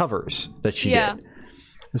couple of covers that she did.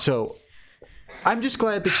 So I'm just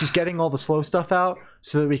glad that she's getting all the slow stuff out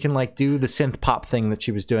so that we can like do the synth pop thing that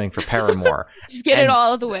she was doing for Paramore. Just get it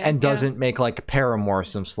all out of the way. And doesn't make like Paramore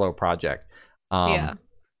some slow project. Yeah,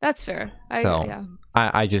 that's fair.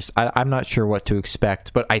 I'm not sure what to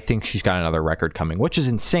expect, but I think she's got another record coming, which is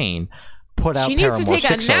insane. Put out She needs to Paramore take a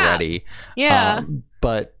 6 nap. already. Yeah.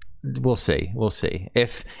 But we'll see.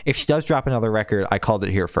 If she does drop another record, I called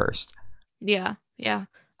it here first. Yeah.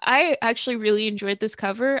 I actually really enjoyed this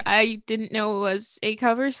cover. I didn't know it was a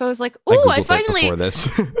cover, so I was like, "Oh, I Googled it finally." before this.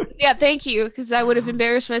 Yeah, thank you, because I would have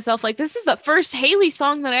embarrassed myself. Like, this is the first Hayley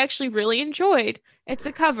song that I actually really enjoyed. It's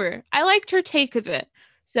a cover. I liked her take of it.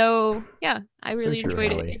 So yeah, I really true,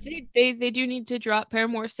 enjoyed Hayley. it. They do need to drop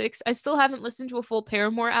Paramore 6. I still haven't listened to a full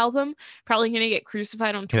Paramore album. Probably gonna get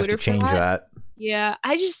crucified on You have Twitter to change for that. Yeah,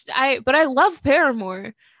 but I love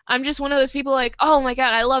Paramore. I'm just one of those people like, oh my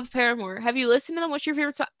god, I love Paramore. Have you listened to them? What's your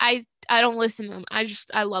favorite song? I don't listen to them.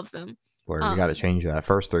 I love them. Where you got to change that.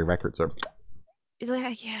 First 3 records are.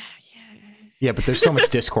 Yeah. Yeah, but there's so much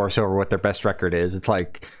discourse over what their best record is. It's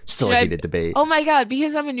like still Should a I- heated debate. Oh my god,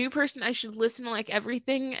 because I'm a new person, I should listen to like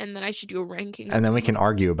everything, and then I should do a ranking. And then we can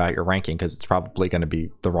argue about your ranking because it's probably going to be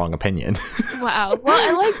the wrong opinion. Wow. Well,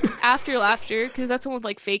 I like After Laughter because that's the one with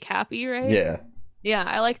like Fake Happy, right? Yeah. Yeah,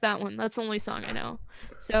 I like that one. That's the only song I know.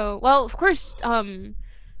 So, well, of course,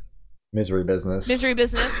 Misery Business. Misery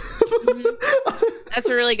Business. Mhm. That's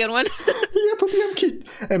a really good one. Yeah, but the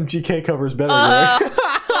MGK cover is better.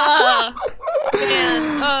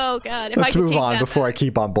 Man, oh god. If Let's I could move take on that before I back.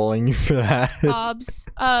 keep on bullying you for that. Hobbs.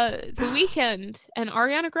 The Weeknd and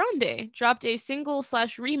Ariana Grande dropped a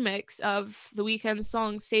single/remix of The Weeknd's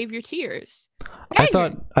song "Save Your Tears." I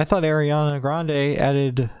Banger. thought Ariana Grande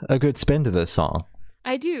added a good spin to this song.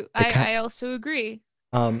 I do. It I also agree.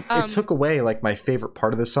 It took away like my favorite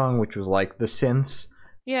part of the song, which was like the synths.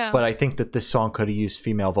 Yeah. But I think that this song could have used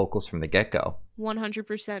female vocals from the get-go.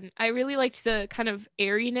 100%. I really liked the kind of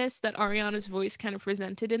airiness that Ariana's voice kind of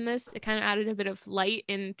presented in this. It kind of added a bit of light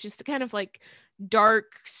and just the kind of like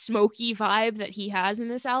dark, smoky vibe that he has in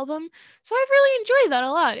this album. So I really enjoyed that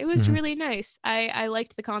a lot. It was Mhm. really nice. I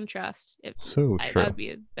liked the contrast. So That true. would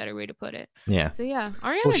be a better way to put it. Yeah. So yeah,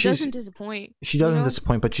 Ariana she's- doesn't disappoint. She doesn't know?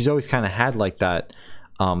 disappoint, but she's always kind of had like that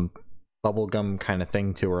bubblegum kind of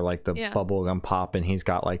thing to her, like the Yeah. bubblegum pop, and he's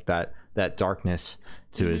got like that darkness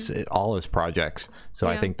to his all his projects. So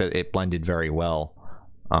I Yeah. think that it blended very well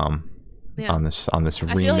Yeah. on this feel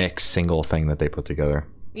remix like- single thing that they put together.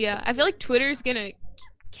 Yeah, I feel like Twitter's gonna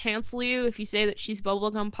cancel you if you say that she's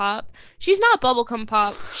bubblegum pop. She's not bubblegum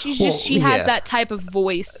pop. She's Well, just she has yeah. that type of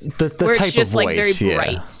voice The where type it's just of like very voice, yeah.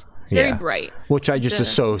 bright. It's very Yeah. bright. Which I just The-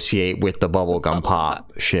 associate with the bubblegum bubblegum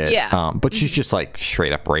pop shit. Yeah. But she's just like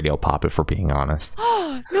straight up radio pop, if we're being honest.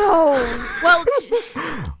 Oh no! Well,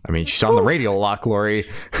 I mean, she's on the radio a lot, Glory,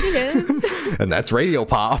 it is. and that's radio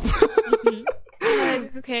pop.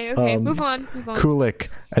 Okay. Move on. Kulik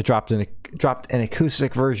dropped an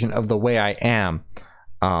acoustic version of "The Way I Am,"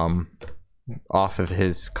 off of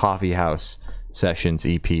his Coffee House Sessions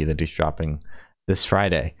EP that he's dropping this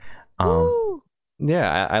Friday. Woo.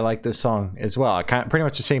 Yeah, I like this song as well. Pretty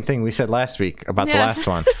much the same thing we said last week about the Yeah. last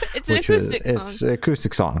one. It's an which was- acoustic song. It's an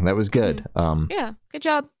acoustic song. That was good. Yeah, good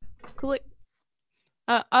job. Cool.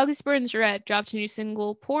 August Burns Red dropped a new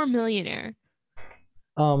single, "Poor Millionaire."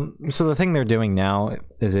 So the thing they're doing now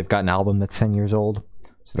is they've got an album that's 10 years old.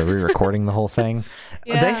 So they're re-recording the whole thing.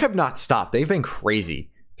 Yeah. They have not stopped. They've been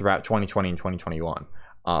crazy throughout 2020 and 2021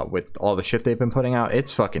 with all the shit they've been putting out.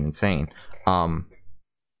 It's fucking insane. But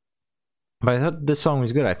I thought this song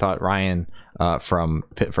was good. I thought Ryan from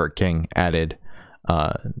Fit for a King added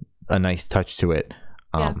a nice touch to it.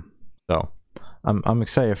 So I'm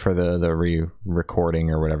excited for the re-recording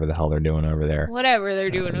or whatever the hell they're doing over there. Whatever they're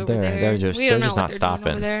doing over there. They're just We don't know not what they're doing stopping.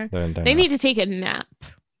 over there. They're They not. need to take a nap.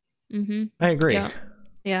 Mm-hmm. I agree.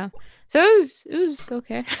 Yeah. So it was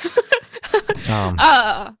okay. Um,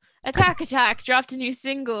 Attack dropped a new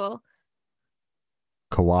single.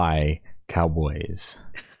 Kauai Cowboys.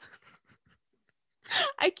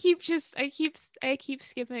 I keep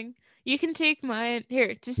skipping. You can take mine.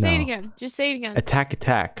 Here, just say it No. again. Just say it again.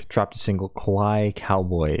 Attack dropped a single, Kauai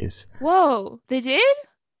Cowboys. Whoa, they did?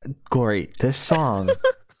 Glory, this song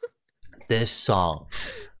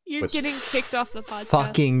You're was getting kicked off the podcast.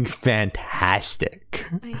 fucking fantastic.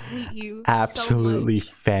 I hate you. Absolutely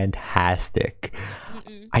fantastic.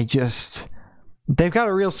 Mm-mm. They've got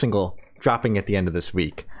a real single dropping at the end of this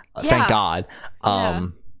week. Yeah. Thank God. Yeah.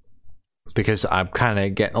 Because I'm kind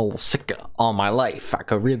of getting a little sick all my life. I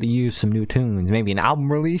could really use some new tunes. Maybe an album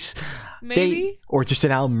release Maybe. date or just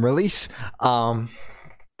an album release.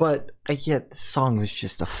 But yeah, the song was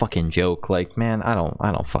just a fucking joke. Like, man, I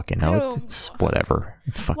don't fucking know. It's whatever.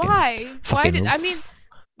 Fucking, Why? Why fucking- did I mean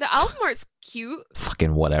the album art's cute.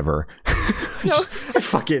 fucking whatever.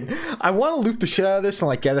 I want to loop the shit out of this and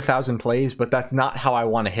like get 1,000 plays, but that's not how I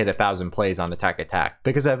want to hit 1,000 plays on Attack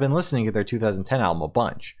because I've been listening to their 2010 album a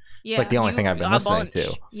bunch. Yeah. like the only thing I've been a listening bunch.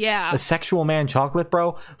 to. Yeah. A Sexual Man Chocolate,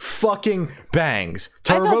 bro, fucking bangs. I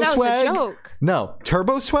Turbo thought that Swag, was a joke. no,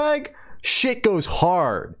 Turbo Swag, shit goes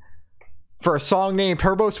hard. For a song named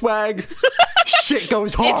Turbo Swag, shit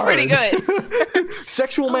goes hard. It's pretty good.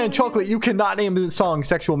 Sexual Man Chocolate, you cannot name the song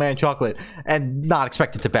Sexual Man Chocolate and not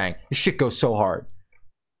expect it to bang. This shit goes so hard.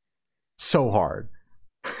 So hard.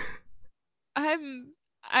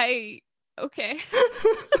 Okay.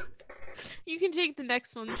 You can take the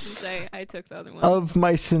next one since I took the other one. Of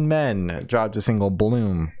Mice and Men dropped a single,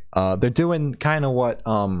 Bloom. They're doing kind of what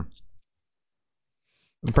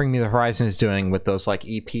Bring Me the Horizon is doing with those like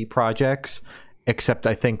EP projects, except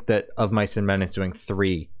I think that Of Mice and Men is doing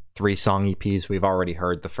three song EPs. We've already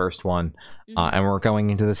heard the first one, and we're going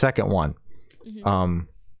into the second one. Mhm.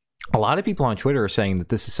 A lot of people on Twitter are saying that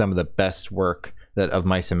this is some of the best work that Of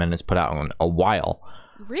Mice and Men has put out in a while.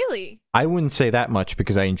 Really? I wouldn't say that much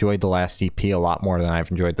because I enjoyed the last EP a lot more than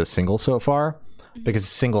I've enjoyed the single so far. Because the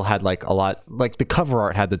single had like a lot, like the cover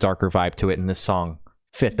art had the darker vibe to it, and this song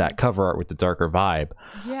fit that cover art with the darker vibe.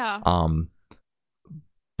 Yeah.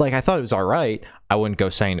 Like I thought it was all right. I wouldn't go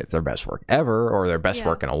saying it's their best work ever or their best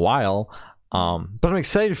work in a while. But I'm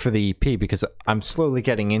excited for the EP because I'm slowly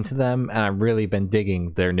getting into them, and I've really been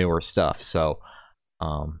digging their newer stuff. So,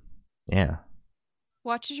 yeah.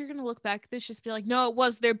 Watch as you're gonna look back at this, just be like, no, it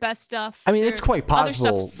was their best stuff. I mean, Their it's quite other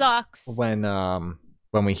possible stuff sucks.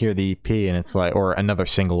 when we hear the EP and it's like, or another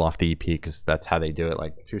single off the EP, because that's how they do it,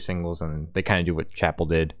 like 2 singles, and they kind of do what Chapel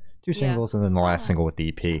did, 2 singles and then the last single with the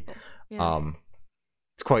EP. Yeah.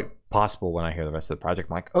 It's quite possible when I hear the rest of the project,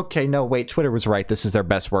 I'm like, okay, no, wait, Twitter was right. This is their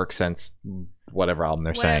best work since whatever album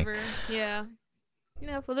they're Whatever. Yeah.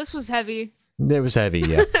 Well, this was heavy. saying. It was heavy,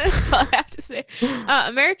 yeah. That's all I have to say.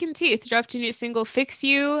 American Teeth dropped a new single, Fix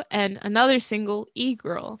You, and another single,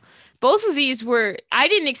 E-Girl. Both of these were, I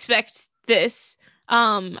didn't expect this.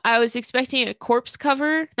 I was expecting a Corpse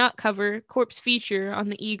Corpse feature on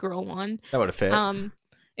the E-Girl one. That would have fit.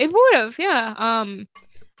 It would have, yeah.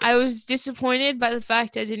 I was disappointed by the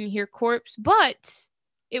fact I didn't hear Corpse, but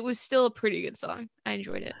it was still a pretty good song. I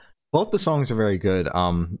enjoyed it. Both the songs are very good.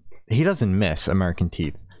 He doesn't miss American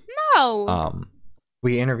Teeth. No.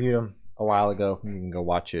 We interviewed him a while ago. You can go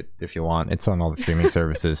watch it if you want. It's on all the streaming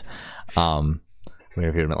services. We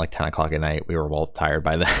interviewed him at like 10 o'clock at night. We were both tired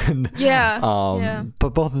by then. Yeah.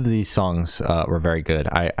 But both of these songs were very good.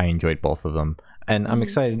 I enjoyed both of them. And I'm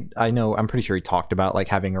excited. I'm pretty sure he talked about like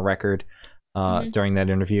having a record during that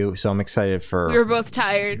interview. So I'm excited for... We were both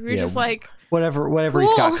tired. We were just like... Whatever cool.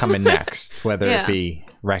 he's got coming next, whether it be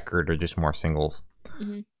record or just more singles.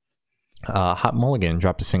 Hot Mulligan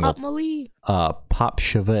dropped a single. Hot Molly. Pop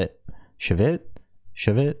Shavit.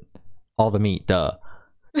 All the meat, duh.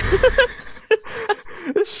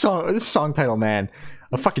 This song title, man,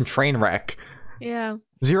 a fucking train wreck. Yeah.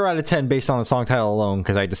 0 out of 10 based on the song title alone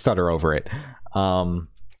because I had to stutter over it.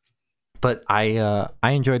 But I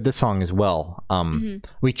enjoyed this song as well.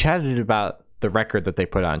 We chatted about the record that they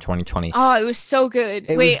put out in 2020. Oh, it was so good.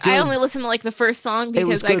 I only listened to like the first song because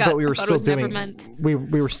it was good, but we were still still doing we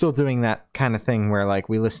were still doing that kind of thing where like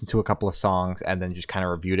we listened to a couple of songs and then just kind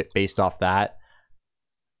of reviewed it based off that.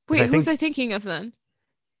 Wait, who was I thinking of then?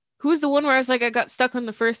 Who was the one where I was like I got stuck on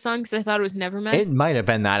the first song because I thought it was Nevermind? It might have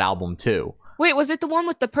been that album too. Wait, was it the one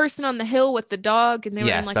with the person on the hill with the dog and they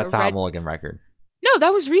were in like that's a the red... Mulligan record. No,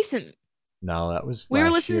 that was recent. No, that was we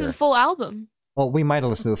were listening to the full album. Well, we might have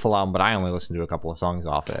listened to the full album, but I only listened to a couple of songs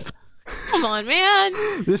off it. Come on,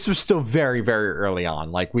 man. This was still very, very early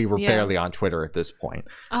on. Like, we were barely on Twitter at this point.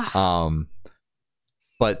 But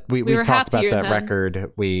we talked about that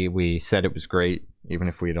record. We said it was great, even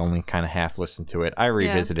if we had only kind of half listened to it. I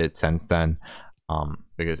revisited it since then.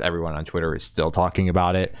 Because everyone on Twitter is still talking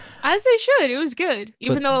about it. As they should. It was good.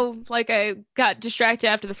 Even though, like, I got distracted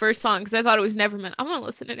after the first song because I thought it was Nevermind. I'm going to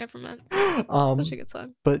listen to Nevermind. It's such a good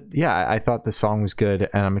song. But yeah, I thought the song was good,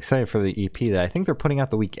 and I'm excited for the EP that I think they're putting out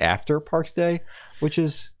the week after Parks Day, which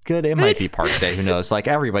is good. It might be Parks Day. Who knows? Like,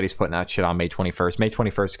 everybody's putting out shit on May 21st. May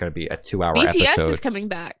 21st is going to be a 2-hour episode. BTS is coming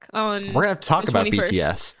back on We're going to have to talk about 21st.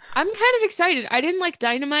 BTS. I'm kind of excited. I didn't like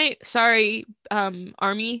Dynamite. Sorry,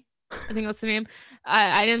 Army. I think that's the name.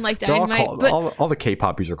 I didn't like Dynamite. But all the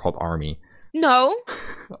K-popers are called Army. No.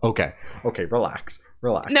 Okay, relax.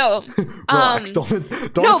 No. Relax. Don't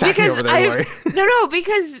attack me over there. No,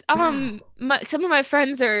 because some of my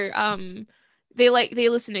friends are they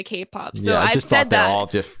listen to K-pop. So I I've just said thought they're that. all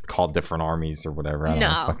just called different armies or whatever.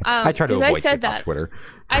 I try to avoid said K-pop that. Twitter.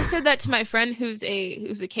 I said that to my friend who's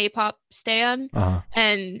a K-pop stan,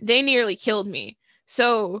 and they nearly killed me.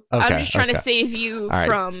 So I'm just trying to save you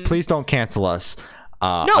from. Please don't cancel us.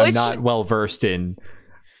 No, I'm not well versed in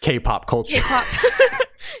K-pop culture. K-pop.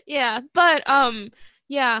 Yeah, but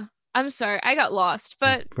yeah. I'm sorry, I got lost.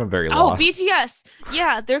 But I'm very lost. BTS,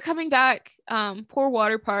 yeah, they're coming back. Poor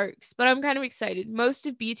Water Parks, but I'm kind of excited. Most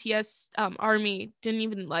of BTS Army didn't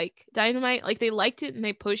even like Dynamite. Like they liked it and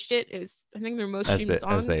they pushed it. It was, I think, their most streamed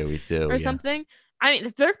song, as they always do, or something. I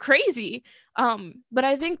mean, they're crazy. But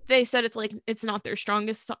I think they said it's not their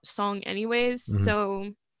strongest song anyways. Mm-hmm.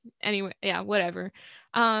 So anyway, yeah, whatever.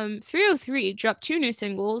 303 dropped 2 new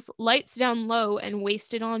singles, Lights Down Low and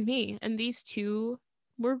Wasted on Me, and these two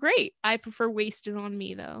were great. I prefer Wasted on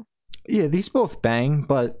Me though. Yeah, these both bang,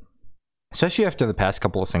 but especially after the past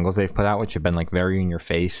couple of singles they've put out, which have been like very in your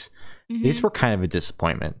face, these were kind of a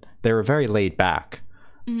disappointment. They were very laid back.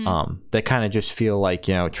 They kind of just feel like,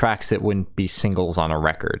 tracks that wouldn't be singles on a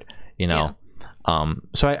record,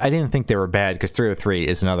 So I didn't think they were bad, because 303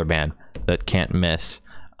 is another band that can't miss.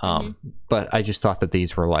 But I just thought that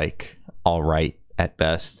these were like all right at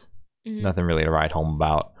best. Nothing really to write home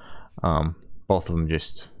about. Both of them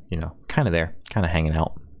just, kind of there, kind of hanging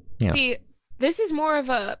out. See, this is more of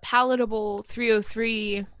a palatable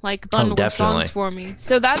 303 like bundle of songs for me.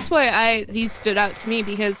 So that's why these stood out to me,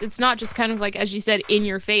 because it's not just kind of like, as you said, in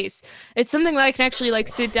your face. It's something that I can actually like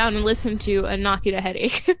sit down and listen to and not get a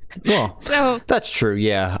headache. Well, so that's true,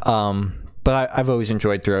 yeah. But I've always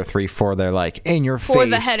enjoyed 303 for their like in your face, for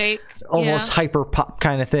the headache, almost hyper pop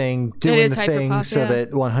kind of thing, doing the thing so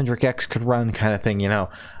that 100X could run kind of thing,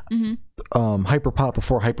 hyper pop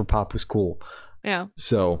before hyper pop was cool. Yeah.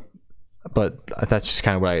 So, but that's just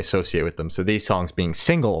kind of what I associate with them. So these songs being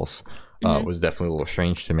singles was definitely a little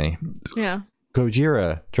strange to me. Yeah.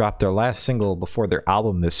 Gojira dropped their last single before their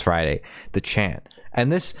album this Friday, The Chant,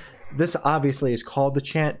 and this obviously is called The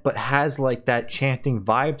Chant, but has like that chanting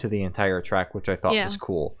vibe to the entire track, which I thought was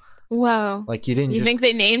cool. Wow. Like you think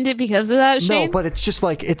they named it because of that, Shane? No, but it's just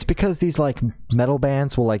like, it's because these like metal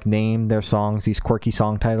bands will like name their songs these quirky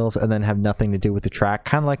song titles and then have nothing to do with the track,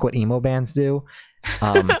 kind of like what emo bands do,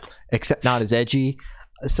 except not as edgy.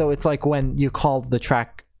 So it's like when you call the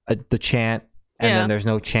track the chant, and then there's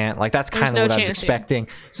no chant. Like that's kind of what I was expecting.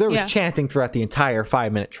 So there was chanting throughout the entire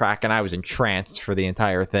 5-minute track, and I was entranced for the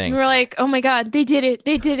entire thing. You were like, "Oh my god, they did it!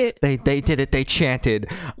 They did it! They did it! They chanted."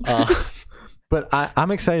 But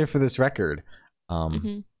I'm excited for this record.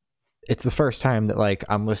 It's the first time that like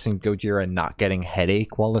I'm listening to Gojira and not getting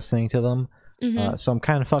headache while listening to them. So I'm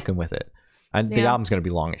kind of fucking with it. And the album's gonna be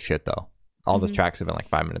long as shit though. All those tracks have been like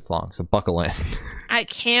 5 minutes long, so buckle in. I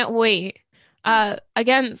can't wait.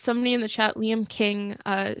 Again, somebody in the chat, Liam King,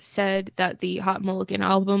 said that the Hot Mulligan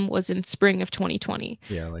album was in spring of 2020.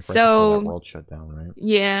 Yeah, like right before that world shut down, right?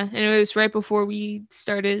 Yeah, and it was right before we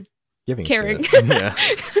started caring. Yeah.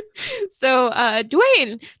 So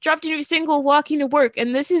Dwayne dropped a new single, Walking to Work,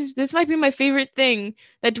 and this might be my favorite thing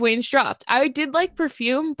that Dwayne's dropped. I did like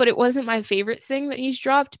Perfume, but it wasn't my favorite thing that he's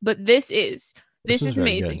dropped, but this is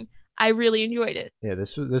amazing. Good. I really enjoyed it. Yeah,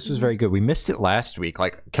 this was very good. We missed it last week,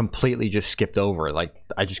 like completely just skipped over it. Like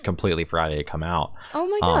I just completely forgot it had come out. Oh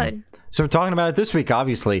my god. So we're talking about it this week,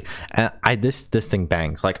 obviously, and this thing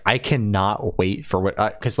bangs. Like I cannot wait for what,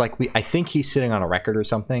 because like I think he's sitting on a record or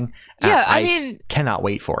something. Yeah, I mean, cannot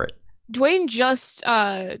wait for it. Dwayne just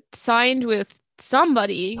signed with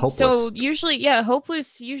somebody. Hopeless. So usually,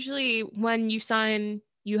 Hopeless. Usually when you sign,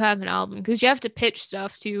 you have an album because you have to pitch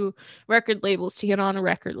stuff to record labels to get on a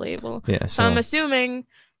record label. Yeah. So I'm assuming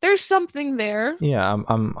there's something there. Yeah,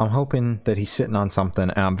 I'm hoping that he's sitting on something,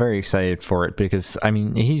 and I'm very excited for it because I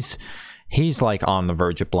mean he's like on the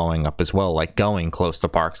verge of blowing up as well, like going close to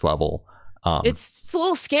Parks level. It's a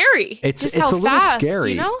little scary. It's a little fast,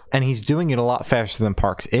 scary, you know? And he's doing it a lot faster than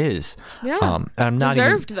Parks is. Yeah, and I'm not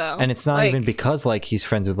deserved even, though. And it's not even because like he's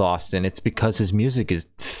friends with Austin. It's because his music is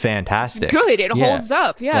fantastic. Good, it holds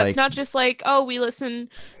up. Yeah, like, it's not just like, oh, we listen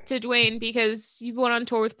to Dwayne because he went on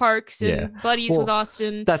tour with Parks and buddies with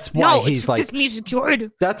Austin. That's why he's like his music's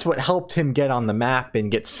good. That's what helped him get on the map and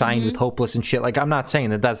get signed with Hopeless and shit. Like I'm not saying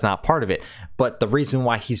that that's not part of it, but the reason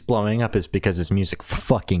why he's blowing up is because his music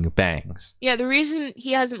fucking bangs. Yeah, the reason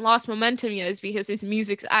he hasn't lost momentum yet is because his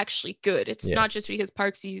music's actually good. It's not just because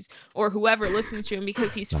Parksies or whoever listens to him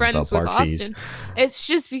because he's friends with Austin. It's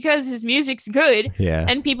just because his music's good. Yeah.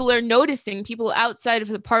 And people are noticing, people outside of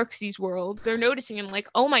the Parksies world, they're noticing and like,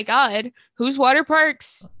 oh my god, who's Water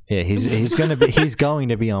Parks? Yeah, he's going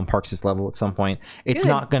to be on Parks' level at some point. It's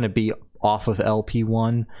not going to be off of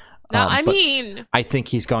LP1. No, I mean, I think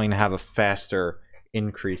he's going to have a faster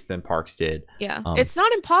increase than Parks did. Yeah, it's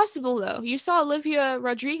not impossible though. You saw Olivia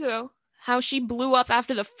Rodrigo, how she blew up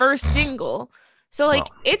after the first single. So like,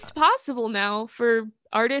 it's possible now for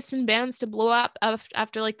artists and bands to blow up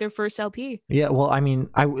after like their first LP. Yeah, well, I mean,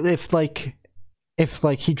 if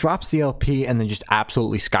he drops the LP and then just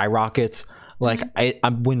absolutely skyrockets, like I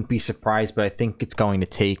wouldn't be surprised, but I think it's going to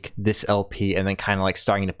take this LP and then kind of like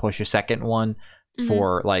starting to push a second one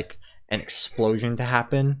for like an explosion to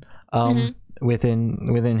happen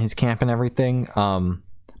within his camp and everything.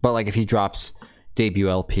 But like if he drops debut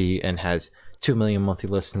LP and has 2 million monthly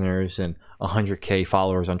listeners and 100K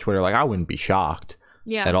followers on Twitter, like I wouldn't be shocked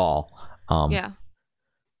at all.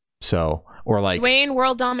 So, or like Dwayne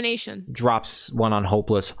World Domination drops one on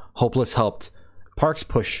Hopeless. Hopeless helped Parks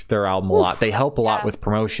push their album a lot. They help a lot with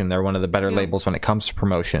promotion. They're one of the better labels when it comes to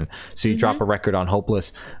promotion. So you drop a record on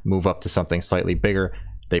Hopeless, move up to something slightly bigger.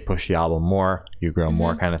 They push the album more, you grow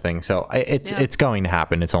more, kind of thing. So it's going to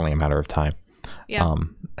happen. It's only a matter of time. Yeah.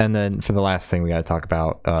 And then for the last thing we got to talk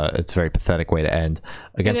about, it's a very pathetic way to end.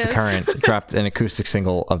 Against the Current dropped an acoustic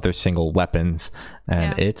single of their single Weapons,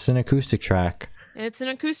 and it's an acoustic track. It's an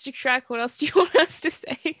acoustic track. What else do you want us to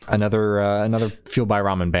say? Another Fueled by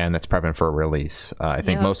Ramen band that's prepping for a release. I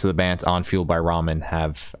think most of the bands on Fueled by Ramen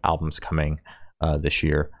have albums coming this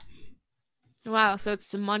year. Wow, so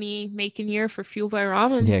it's a money-making year for Fueled by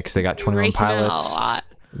Ramen. Yeah, because they got 21 Pilots.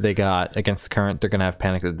 They got Against the Current. They're going to have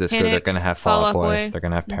Panic at the Disco. They're going to have Fall Out Boy. They're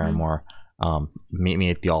going to have Paramore. Meet Me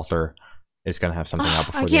at the Altar is going to have something out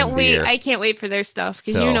before the end of the year. I can't wait for their stuff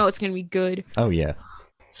because you know it's going to be good. Oh, yeah.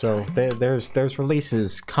 So there's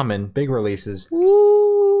releases coming, big releases.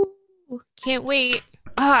 Ooh, can't wait.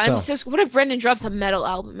 I'm so. What if Brendan drops a metal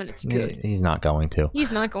album and it's good? He's not going to.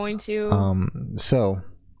 He's not going to. So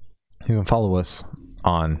you can follow us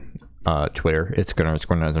on Twitter. It's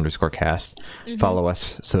 _noise_cast. Follow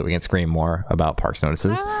us so that we can scream more about Parks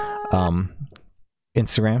Notices.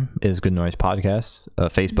 Instagram is Good Noise Podcast.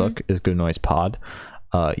 Facebook is Good Noise Pod.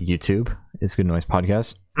 YouTube is Good Noise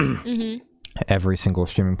Podcast. Every single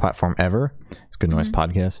streaming platform ever is Good Noise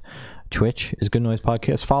Podcast. Twitch is Good Noise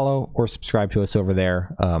Podcast. Follow or subscribe to us over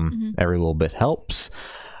there. Every little bit helps.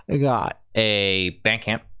 We got a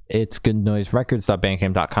Bandcamp. it's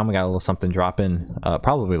goodnoiserecords.bandcamp.com. We got a little something dropping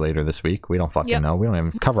probably later this week. We don't fucking know. We don't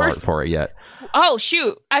have cover art for it yet. Oh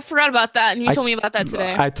shoot, I forgot about that, and you told me about that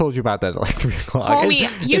today. I told you about that at like 3 o'clock. Homie,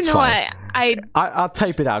 you know fine. I'll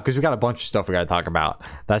type it out because we got a bunch of stuff we got to talk about.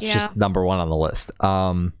 That's just number one on the list.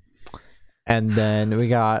 And then we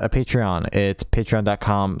got a Patreon. It's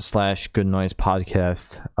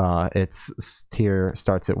patreon.com/goodnoisepodcast. Its tier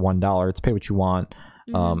starts at $1. It's pay what you want.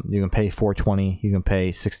 You can pay $4.20. You can pay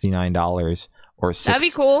 $69 or that'd be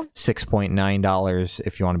cool. $6.9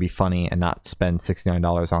 if you want to be funny and not spend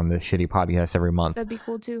 $69 on the shitty podcast every month. That'd be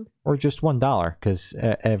cool too. Or just $1 because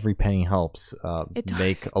every penny helps.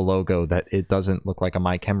 Make a logo that it doesn't look like a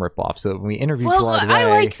My Chem ripoff. So when we interview Gerard Way, I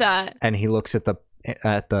like that. And he looks at the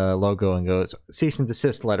logo and goes, "Cease and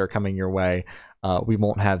desist letter coming your way." We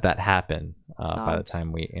won't have that happen by the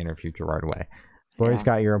time we interview Gerard Way. Lori's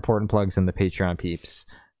got your important plugs in the Patreon peeps,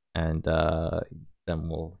 and then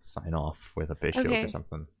we'll sign off with a fish joke or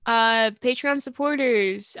something. Patreon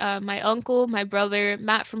supporters, my uncle, my brother,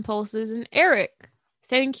 Matt from Pulses, and Eric.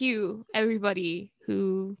 Thank you, everybody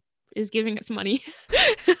who is giving us money.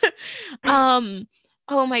 Oh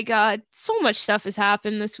my god, so much stuff has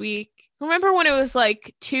happened this week. Remember when it was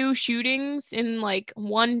like 2 shootings in like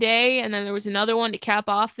one day, and then there was another one to cap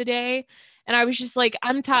off the day, and I was just like,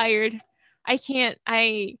 I'm tired. I can't.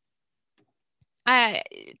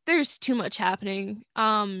 There's too much happening.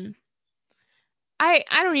 I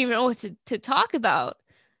don't even know what to talk about.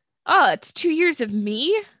 Oh, it's 2 years of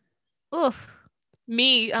me. Ugh.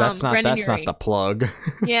 Me, that's not the plug.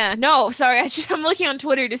 Yeah, no, sorry. I'm looking on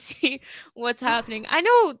Twitter to see what's happening. I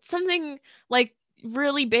know something like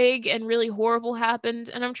really big and really horrible happened,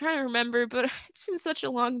 and I'm trying to remember, but it's been such a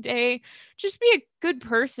long day. Just be a good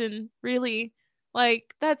person, really.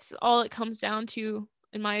 Like, that's all it comes down to,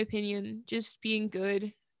 in my opinion. Just being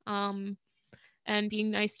good, and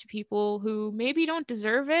being nice to people who maybe don't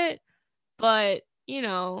deserve it, but you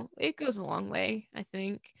know, it goes a long way, I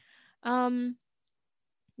think.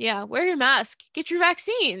 Yeah, wear your mask, get your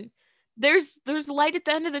vaccine. There's light at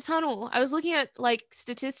the end of the tunnel. I was looking at like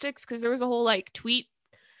statistics because there was a whole like tweet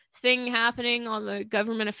thing happening on the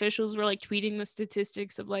government officials were like tweeting the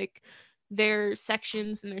statistics of like their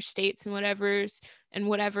sections and their states and whatever.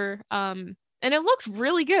 And it looked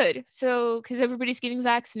really good. So because everybody's getting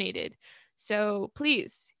vaccinated. So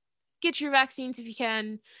please get your vaccines if you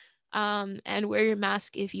can, and wear your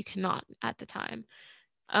mask if you cannot at the time.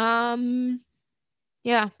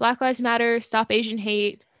 Yeah, Black Lives Matter, stop Asian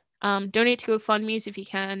hate, donate to GoFundMe's if you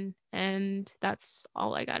can, and that's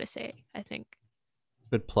all I gotta say, I think.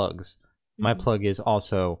 Good plugs. My plug is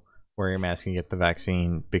also wear your mask and get the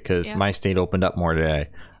vaccine because my state opened up more today.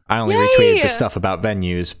 I only retweeted the stuff about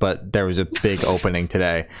venues, but there was a big opening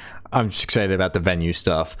today. I'm just excited about the venue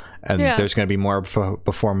stuff, and there's going to be more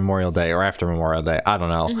before Memorial Day or after Memorial Day. I don't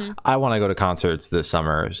know. I want to go to concerts this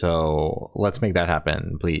summer, so let's make that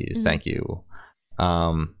happen, please. Thank you.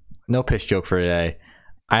 No piss joke for today.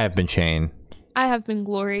 I have been Shane. I have been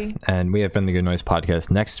Glory. And we have been the Good Noise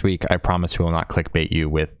Podcast. Next week, I promise we will not clickbait you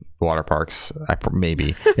with water parks.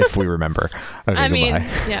 Maybe, if we remember. Okay,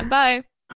 goodbye. Bye.